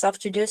pressure yourself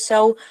to do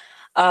so,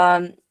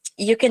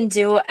 you can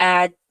do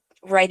a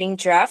writing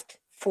draft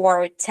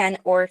for 10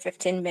 or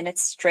 15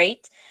 minutes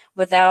straight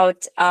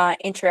without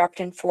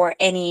interrupting for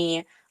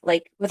any,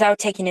 like without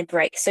taking a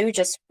break. So you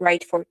just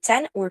write for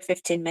 10 or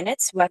 15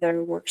 minutes,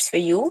 whether works for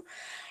you.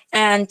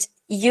 And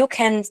you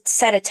can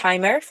set a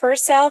timer for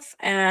yourself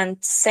and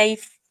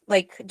save,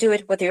 like do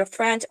it with your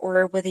friend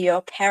or with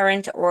your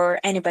parent or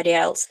anybody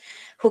else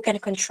who can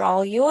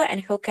control you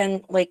and who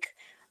can like,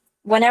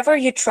 whenever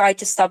you try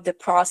to stop the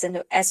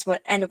process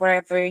and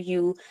wherever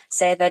you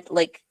say that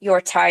like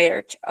you're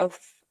tired of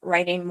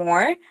writing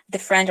more, the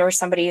friend or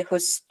somebody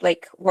who's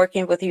like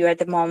working with you at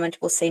the moment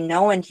will say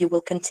no, and you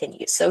will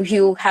continue. So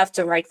you have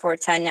to write for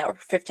 10 or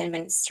 15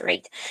 minutes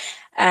straight.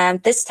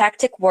 This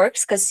tactic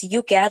works because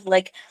you get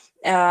like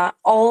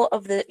all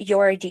of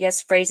your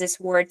ideas, phrases,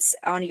 words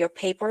on your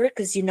paper,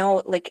 because you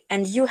know, like,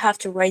 and you have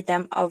to write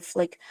them of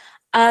like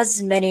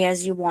as many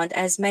as you want,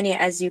 as many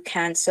as you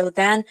can. So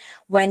then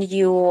when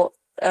you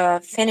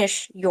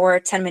finish your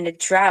 10-minute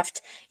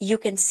draft, you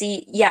can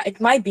see, yeah, it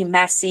might be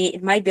messy,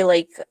 it might be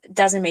like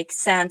doesn't make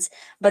sense,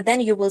 but then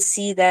you will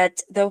see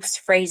that those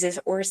phrases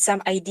or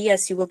some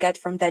ideas you will get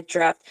from that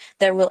draft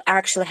that will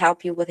actually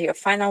help you with your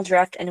final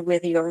draft and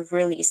with your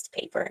released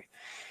paper.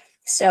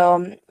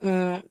 So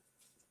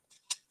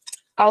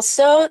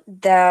also,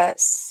 the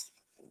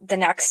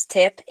next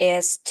tip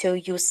is to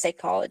use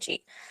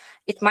psychology.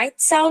 It might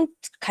sound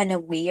kind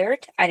of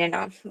weird, I don't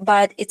know,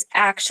 but it's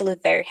actually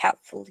very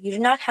helpful. You do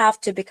not have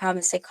to become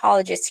a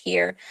psychologist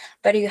here,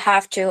 but you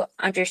have to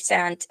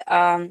understand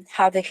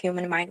how the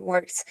human mind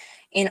works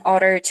in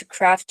order to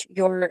craft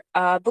your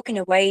book in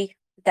a way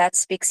that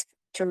speaks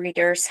to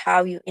readers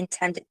how you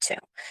intended to.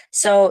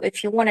 So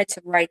if you wanted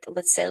to write,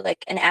 let's say,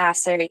 like an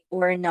essay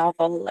or a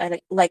novel,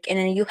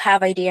 and you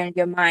have idea in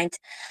your mind,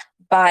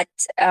 but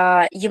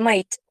you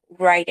might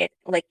write it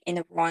like in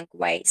a wrong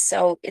way.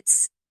 So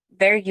it's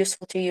very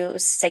useful to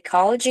use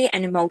psychology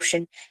and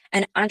emotion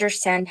and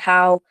understand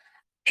how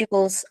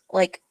people's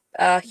like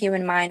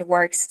human mind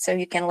works, so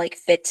you can like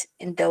fit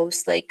in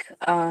those like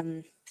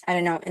I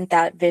don't know, in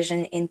that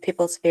vision, in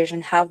people's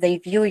vision, how they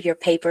view your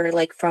paper,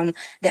 like from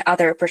the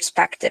other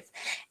perspective.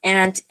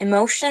 And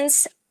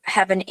emotions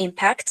have an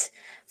impact.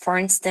 For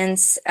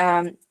instance,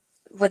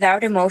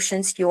 without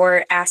emotions,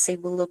 your essay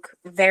will look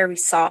very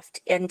soft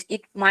and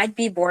it might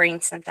be boring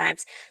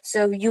sometimes.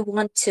 So you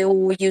want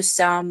to use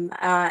some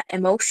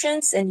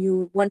emotions, and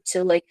you want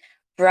to like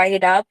write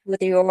it up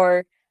with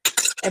your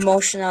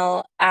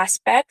emotional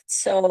aspect.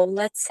 So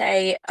let's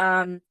say,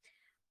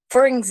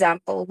 for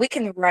example, we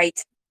can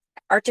write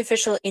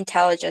artificial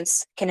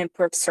intelligence can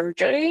improve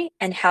surgery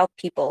and help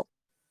people.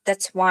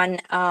 That's one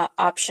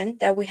option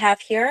that we have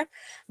here.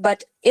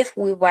 But if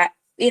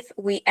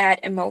we add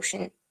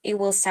emotion, it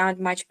will sound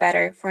much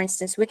better. For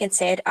instance, we can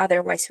say it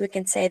otherwise. We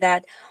can say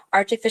that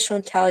artificial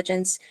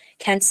intelligence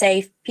can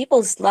save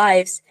people's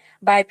lives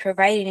by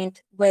providing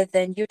it with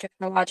the new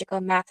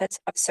technological methods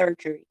of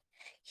surgery.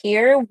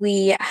 Here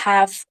we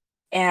have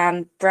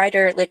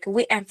brighter, like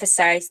we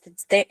emphasize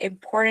that the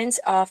importance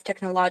of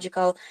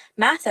technological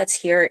methods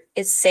here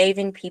is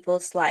saving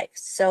people's lives.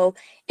 So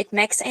it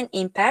makes an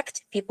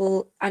impact,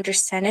 people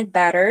understand it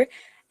better,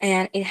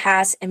 and it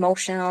has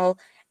emotional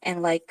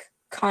and like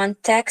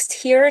context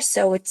here,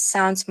 so it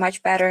sounds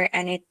much better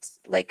and it's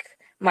like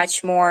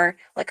much more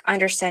like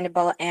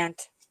understandable and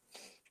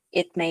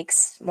it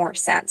makes more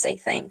sense, I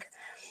think.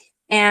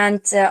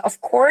 And of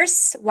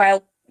course,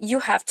 while you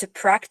have to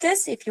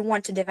practice if you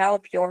want to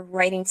develop your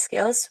writing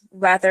skills,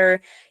 whether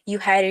you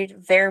hate it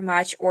very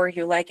much or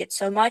you like it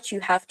so much. You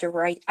have to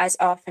write as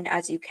often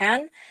as you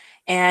can.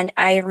 And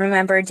I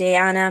remember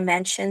Diana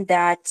mentioned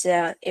that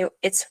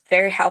it's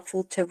very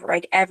helpful to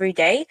write every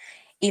day,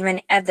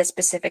 even at the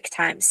specific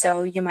time.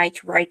 So you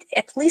might write,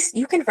 at least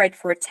you can write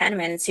for 10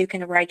 minutes, you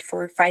can write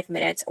for 5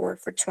 minutes or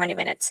for 20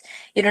 minutes.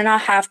 You do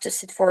not have to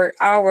sit for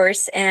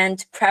hours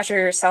and pressure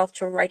yourself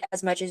to write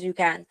as much as you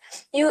can.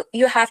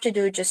 You have to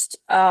do just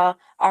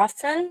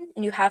often,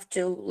 and you have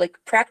to like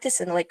practice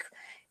and like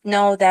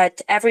know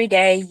that every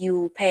day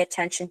you pay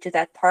attention to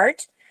that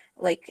part,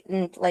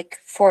 like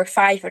for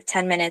 5 or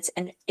 10 minutes,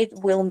 and it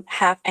will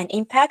have an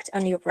impact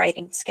on your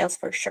writing skills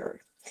for sure.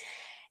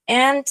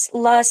 And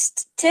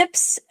last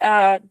tips,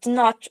 do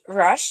not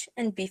rush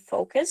and be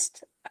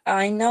focused.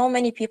 I know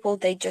many people,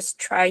 they just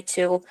try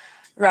to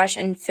rush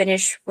and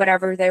finish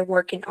whatever they're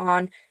working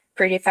on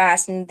pretty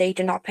fast, and they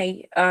do not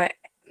pay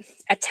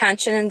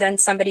attention, and then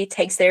somebody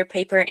takes their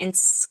paper and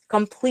it's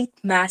complete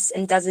mess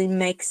and doesn't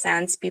make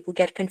sense. People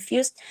get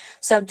confused.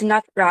 So do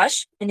not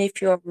rush. And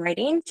if you're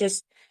writing,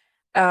 just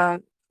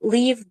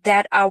leave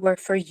that hour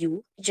for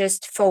you.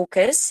 Just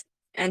focus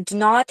and do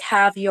not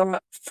have your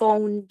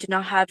phone, do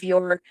not have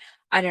your,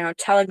 I don't know,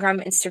 Telegram,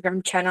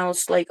 Instagram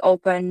channels like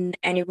open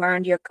anywhere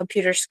on your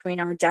computer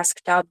screen or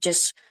desktop.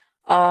 Just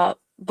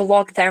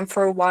block them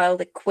for a while,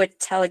 like quit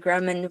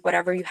Telegram and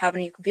whatever you have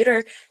on your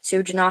computer, so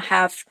you do not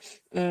have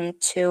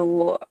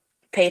to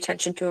pay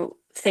attention to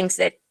things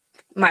that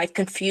might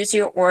confuse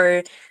you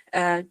or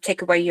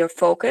take away your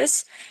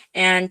focus.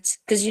 And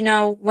because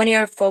when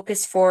you're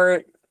focused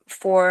for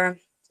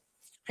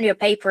your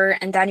paper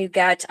and then you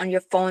get on your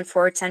phone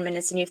for 10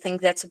 minutes and you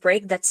think that's a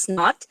break, that's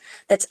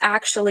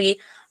actually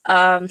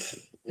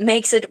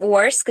makes it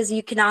worse, because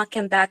you cannot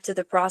come back to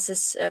the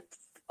process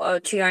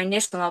to your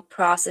initial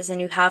process, and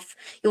you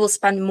will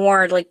spend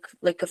more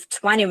like of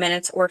 20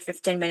 minutes or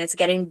 15 minutes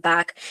getting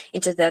back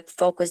into that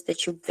focus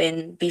that you've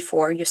been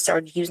before you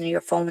started using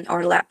your phone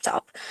or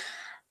laptop.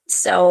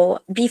 So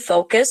be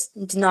focused,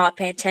 do not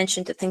pay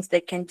attention to things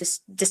that can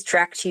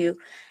distract you.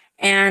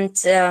 And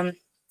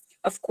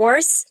of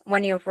course,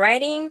 when you're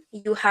writing,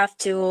 you have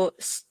to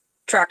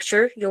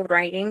structure your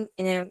writing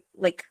in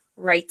a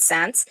right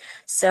sense.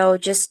 So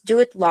just do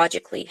it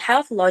logically.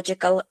 Have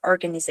logical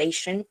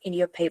organization in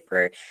your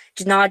paper.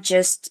 Do not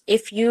just,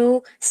 if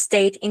you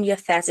state in your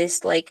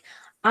thesis, like,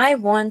 I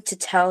want to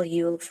tell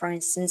you, for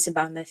instance,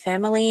 about my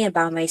family,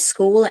 about my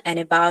school, and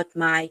about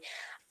my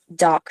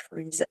dog,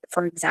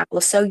 for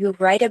example. So you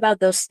write about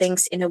those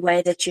things in a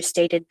way that you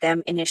stated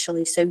them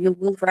initially. So you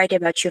will write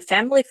about your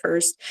family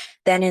first,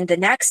 then in the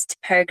next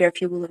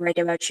paragraph you will write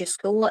about your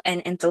school,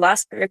 and in the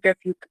last paragraph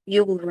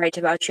you will write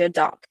about your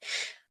dog.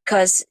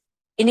 Because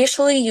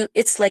initially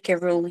it's like a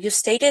rule. You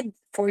stated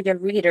for your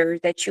reader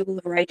that you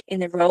will write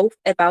in a row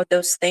about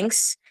those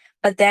things,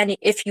 but then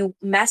if you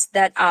mess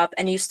that up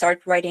and you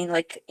start writing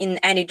like in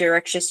any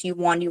directions you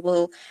want, you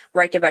will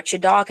write about your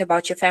dog,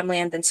 about your family,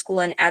 and then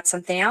school, and add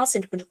something else,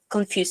 and it will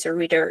confuse your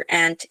reader,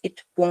 and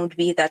it won't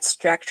be that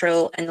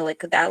structural and like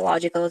that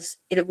logical as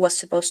it was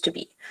supposed to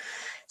be.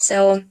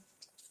 So,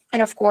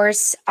 and of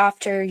course,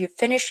 after you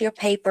finish your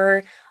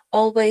paper,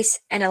 always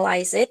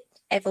analyze it,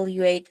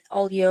 evaluate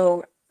all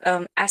your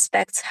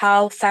aspects,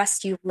 how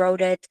fast you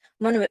wrote it,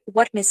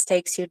 what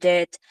mistakes you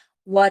did,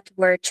 what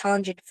were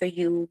challenging for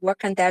you,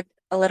 work on that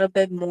a little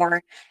bit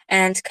more,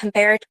 and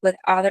compare it with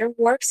other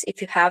works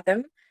if you have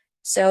them.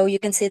 So you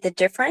can see the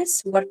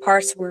difference, what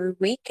parts were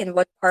weak and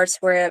what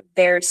parts were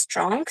very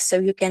strong. So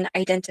you can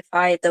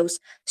identify those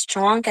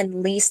strong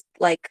and least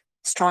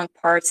strong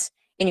parts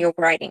in your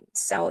writing.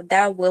 So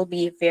that will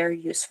be very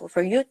useful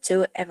for you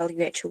to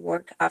evaluate your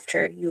work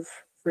after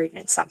you've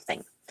written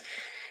something.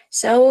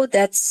 So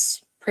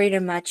that's pretty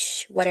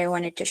much what I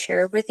wanted to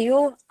share with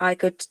you. I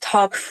could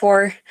talk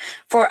for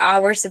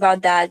hours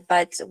about that,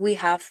 but we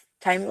have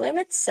time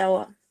limits,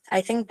 so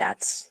I think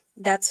that's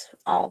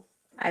all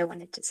I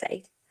wanted to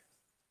say.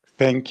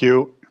 Thank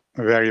you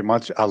very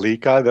much,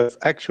 Alika. That's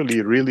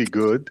actually really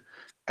good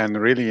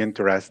and really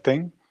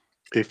interesting.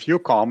 A few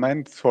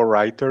comments for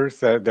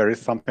writers. There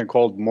is something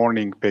called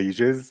morning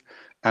pages,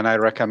 and I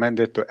recommend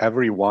it to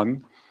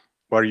everyone,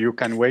 where you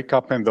can wake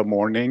up in the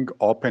morning,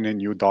 open a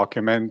new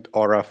document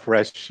or a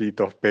fresh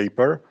sheet of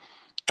paper,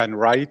 and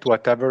write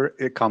whatever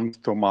it comes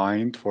to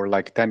mind for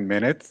like 10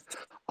 minutes.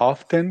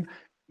 Often,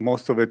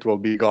 most of it will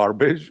be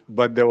garbage,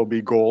 but there will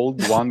be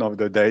gold one of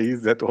the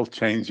days that will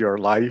change your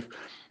life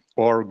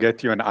or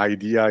get you an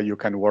idea you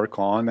can work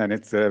on. And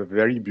it's a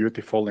very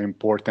beautiful,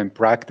 important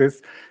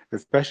practice,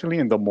 especially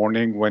in the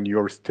morning when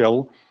you're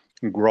still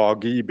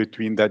groggy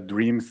between that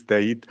dream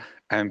state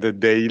and the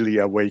daily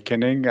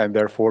awakening, and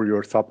therefore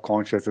your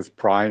subconscious is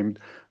primed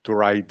to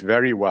write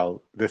very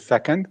well. The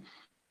second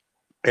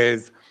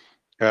is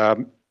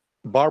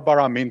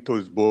Barbara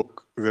Minto's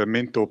book, The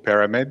Minto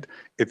Pyramid.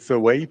 It's a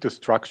way to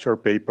structure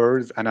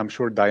papers, and I'm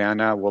sure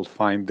Diana will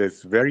find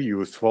this very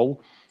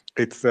useful.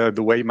 It's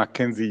the way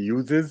McKinsey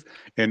uses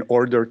in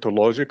order to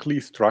logically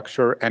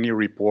structure any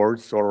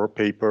reports or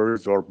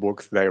papers or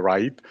books they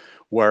write,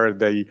 where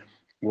they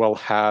will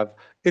have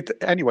it.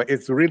 Anyway,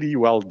 it's really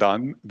well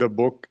done. The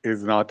book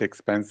is not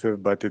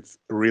expensive, but it's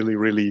really,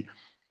 really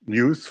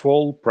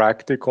useful,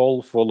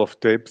 practical, full of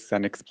tips,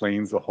 and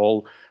explains the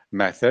whole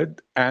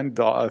method. And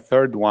the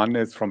third one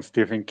is from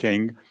Stephen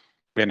King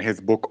in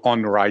his book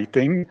On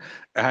Writing.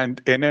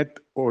 And in it,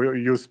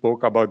 you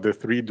spoke about the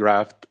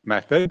 3-draft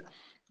method.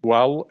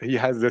 Well, he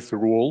has this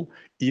rule: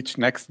 each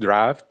next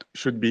draft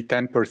should be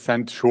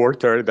 10%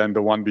 shorter than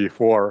the one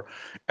before,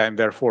 and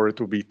therefore it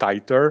will be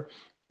tighter.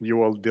 You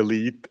will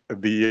delete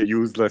the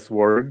useless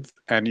words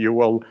and you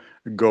will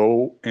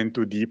go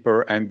into deeper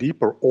and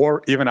deeper.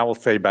 Or even I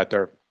will say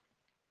better,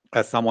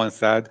 as someone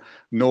said,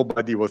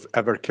 nobody was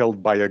ever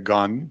killed by a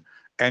gun.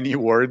 Any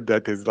word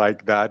that is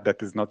like that,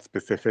 that is not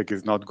specific,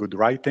 is not good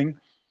writing.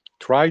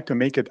 Try to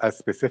make it as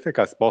specific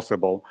as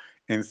possible.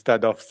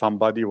 Instead of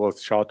somebody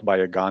was shot by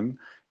a gun,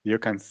 you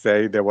can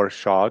say they were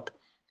shot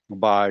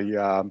by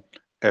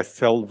a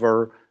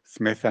silver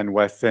Smith &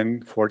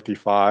 Wesson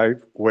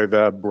 45 with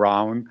a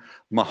brown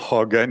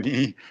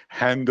mahogany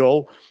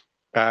handle,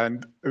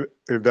 and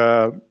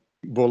the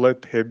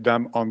bullet hit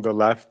them on the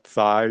left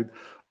side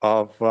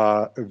of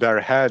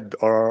their head,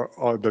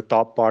 or the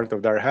top part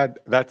of their head.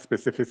 That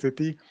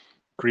specificity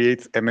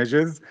creates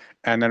images.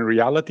 And in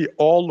reality,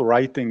 all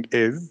writing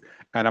is,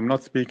 and I'm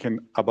not speaking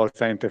about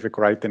scientific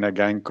writing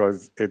again,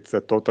 because it's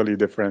a totally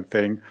different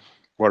thing,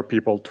 where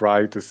people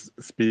try to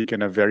speak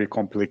in a very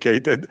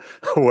complicated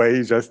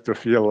way just to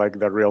feel like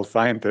they're real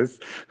scientists.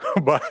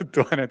 But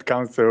when it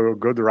comes to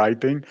good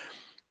writing,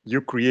 you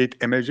create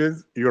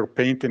images, you're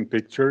painting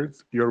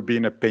pictures, you're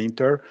being a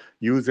painter,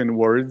 using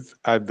words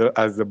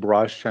as the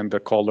brush and the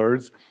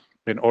colors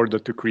in order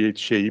to create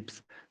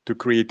shapes, to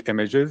create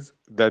images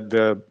that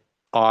the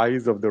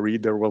eyes of the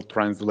reader will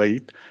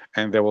translate,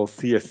 and they will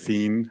see a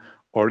scene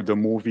or the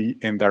movie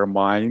in their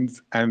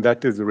minds. And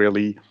that is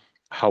really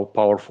how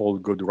powerful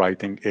good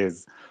writing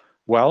is.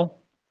 Well,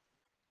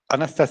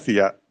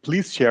 Anastasia,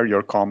 please share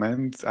your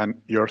comments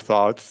and your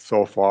thoughts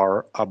so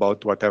far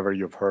about whatever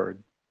you've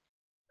heard.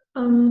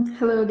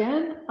 Hello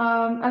again.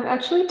 I've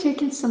actually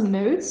taken some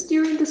notes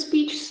during the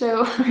speech,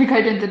 so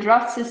regarding the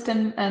draft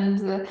system,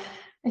 and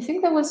I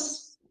think that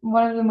was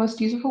one of the most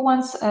useful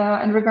ones.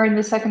 And regarding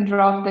the second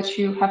draft, that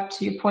you have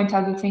to point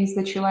out the things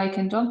that you like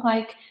and don't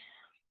like,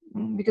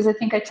 because I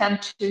think I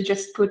tend to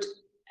just put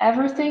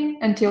everything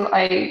until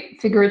I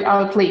figure it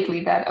out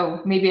lately that,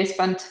 oh, maybe I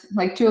spent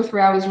like 2 or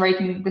 3 hours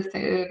writing this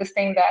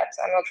thing that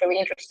I'm not really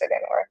interested in,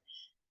 or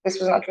this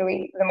was not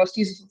really the most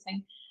useful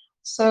thing.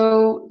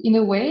 So in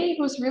a way, it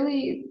was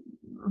really,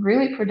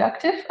 really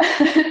productive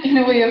in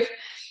a way of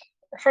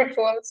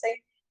fruitful, I would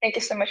say. Thank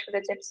you so much for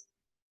the tips.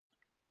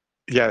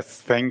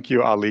 Yes, thank you,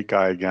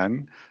 Alika,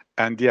 again.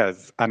 And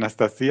yes,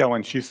 Anastasia,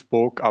 when she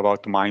spoke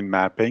about mind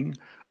mapping,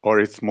 or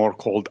it's more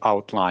called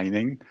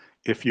outlining,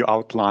 if you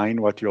outline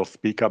what you'll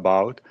speak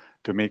about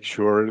to make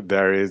sure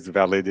there is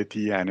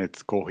validity and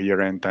it's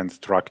coherent and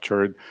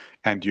structured,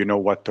 and you know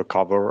what to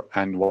cover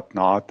and what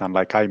not. And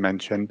like I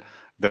mentioned,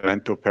 the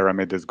mental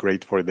pyramid is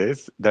great for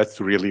this. That's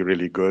really,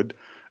 really good.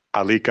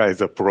 Alika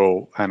is a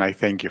pro, and I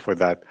thank you for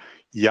that.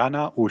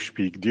 Yana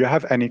Ushpik, do you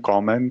have any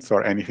comments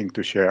or anything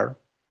to share?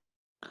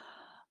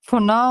 For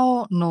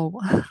now, no.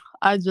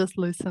 I just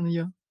listen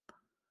you.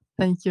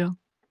 Thank you.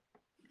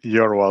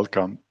 You're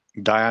welcome.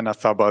 Diana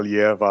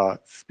Sabalieva,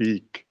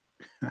 speak.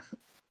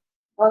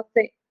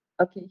 Okay,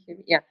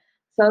 yeah.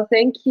 So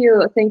thank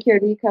you,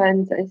 Rika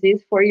and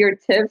Aziz, for your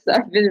tips.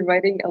 I've been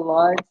writing a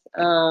lot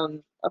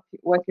of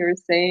what you're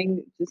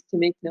saying just to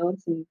make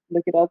notes and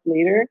look it up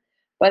later.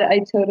 But I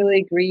totally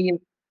agree.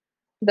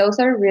 Those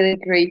are really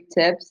great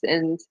tips,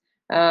 and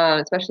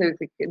especially with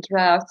the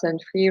drafts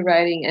and free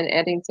writing and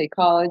adding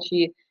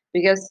psychology,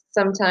 because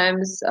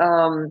sometimes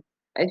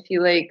I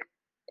feel like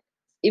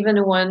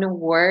even one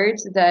word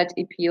that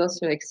appeals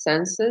to like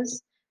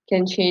senses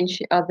can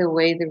change the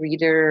way the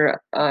reader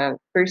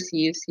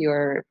perceives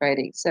your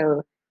writing.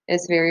 So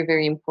it's very,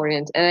 very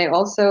important. And I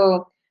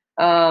also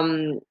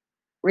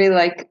really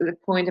like the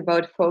point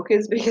about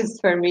focus, because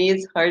for me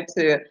it's hard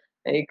to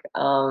like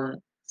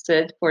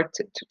sit for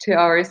 2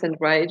 hours and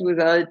write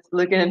without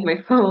looking at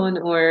my phone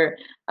or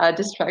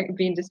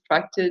being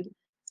distracted.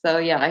 So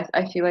yeah,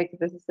 I feel like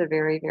this is a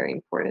very, very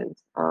important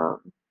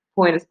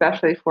point,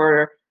 especially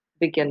for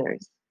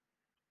beginners.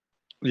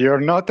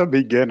 You're not a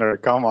beginner,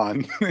 come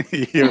on.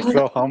 You're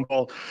so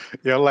humble.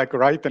 You're like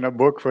writing a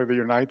book for the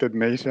United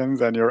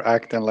Nations and you're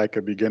acting like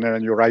a beginner,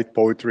 and you write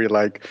poetry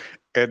like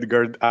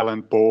Edgar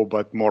Allan Poe,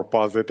 but more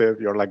positive.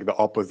 You're like the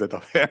opposite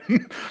of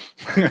him.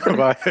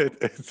 But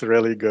it's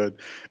really good.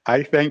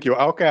 I thank you.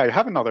 Okay, I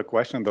have another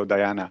question though,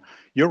 Diana.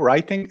 Your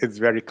writing is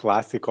very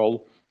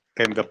classical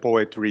in the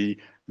poetry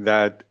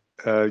that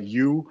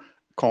you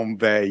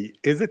convey.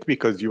 Is it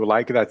because you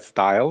like that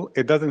style?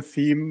 It doesn't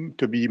seem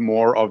to be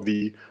more of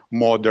the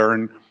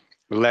modern,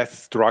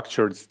 less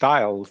structured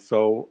style.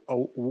 So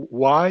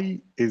why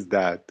is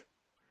that?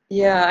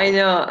 Yeah, I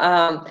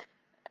know.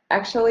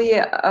 Actually,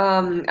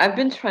 I've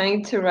been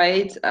trying to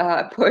write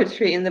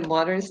poetry in the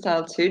modern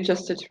style too,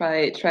 just to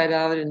try it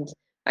out, and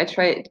I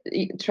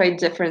tried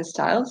different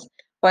styles,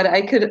 but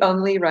I could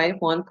only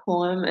write one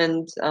poem,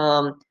 and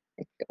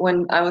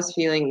when I was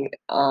feeling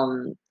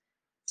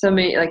so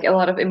many, like a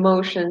lot of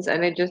emotions,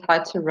 and I just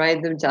had to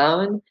write them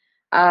down.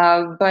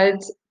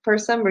 But for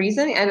some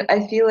reason, and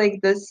I feel like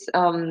this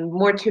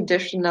more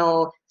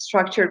traditional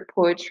structured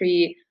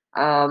poetry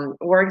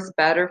works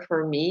better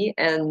for me.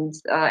 And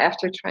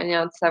after trying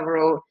out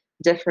several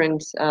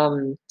different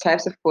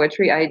types of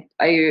poetry, I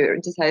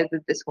decided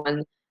that this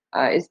one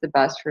is the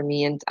best for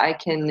me, and I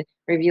can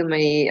reveal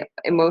my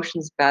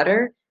emotions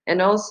better.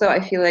 And also,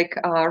 I feel like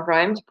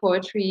rhymed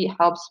poetry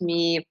helps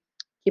me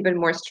keep it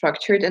more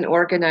structured and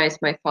organize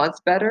my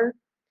thoughts better,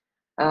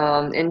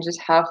 and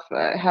just have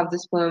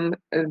this poem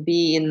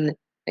be in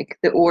like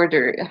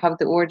have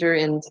the order,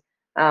 and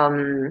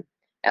um,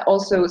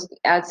 also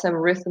add some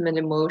rhythm and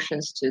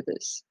emotions to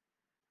this.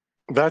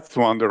 That's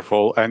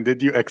wonderful. And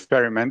did you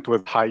experiment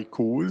with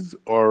haikus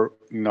or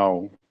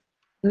no?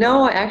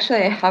 No,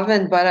 actually, I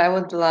haven't, but I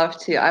would love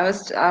to. I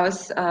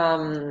was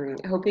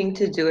hoping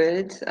to do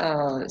it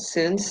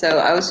soon. So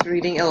I was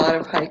reading a lot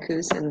of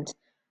haikus and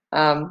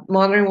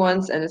modern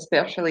ones, and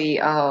especially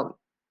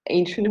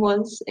ancient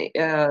ones.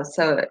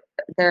 So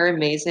they're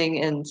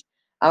amazing, and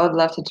I would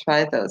love to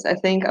try those. I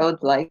think I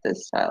would like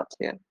this style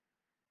too.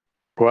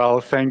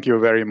 Well, thank you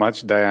very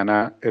much,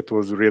 Diana. It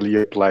was really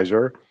a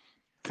pleasure.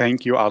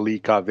 Thank you,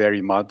 Alika,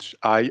 very much.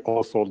 I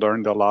also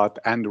learned a lot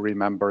and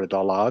remembered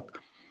a lot.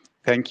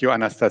 Thank you,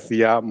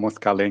 Anastasia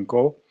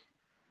Moskalenko.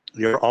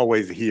 You're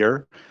always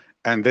here.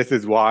 And this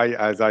is why,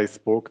 as I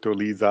spoke to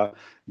Lisa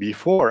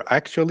before,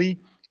 actually,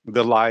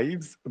 the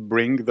lives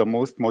bring the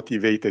most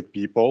motivated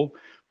people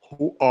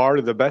who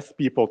are the best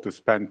people to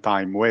spend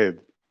time with,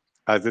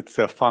 as it's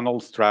a funnel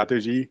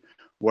strategy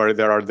where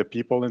there are the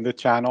people in the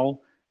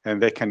channel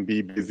and they can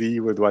be busy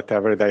with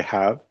whatever they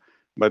have.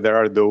 But there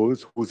are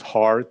those whose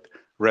heart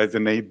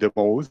resonate the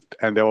most,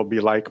 and they will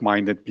be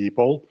like-minded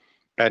people.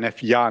 And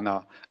if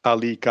Yana,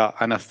 Alika,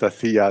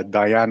 Anastasia,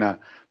 Diana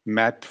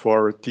met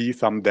for tea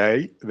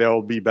someday,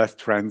 they'll be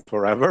best friends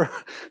forever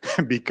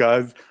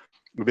because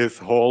this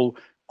whole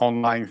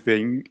online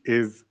thing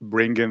is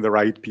bringing the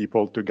right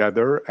people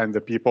together, and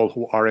the people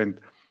who aren't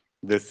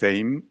the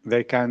same,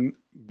 they can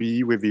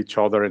be with each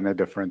other in a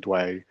different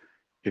way,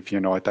 if you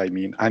know what I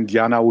mean. And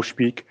Diana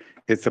Ushpik,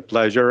 it's a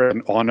pleasure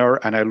and honor,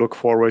 and I look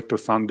forward to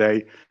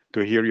Sunday to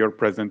hear your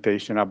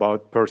presentation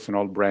about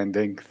personal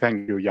branding.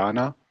 Thank you,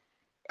 Yana,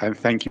 and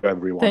thank you,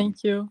 everyone.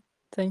 Thank you.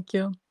 Thank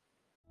you.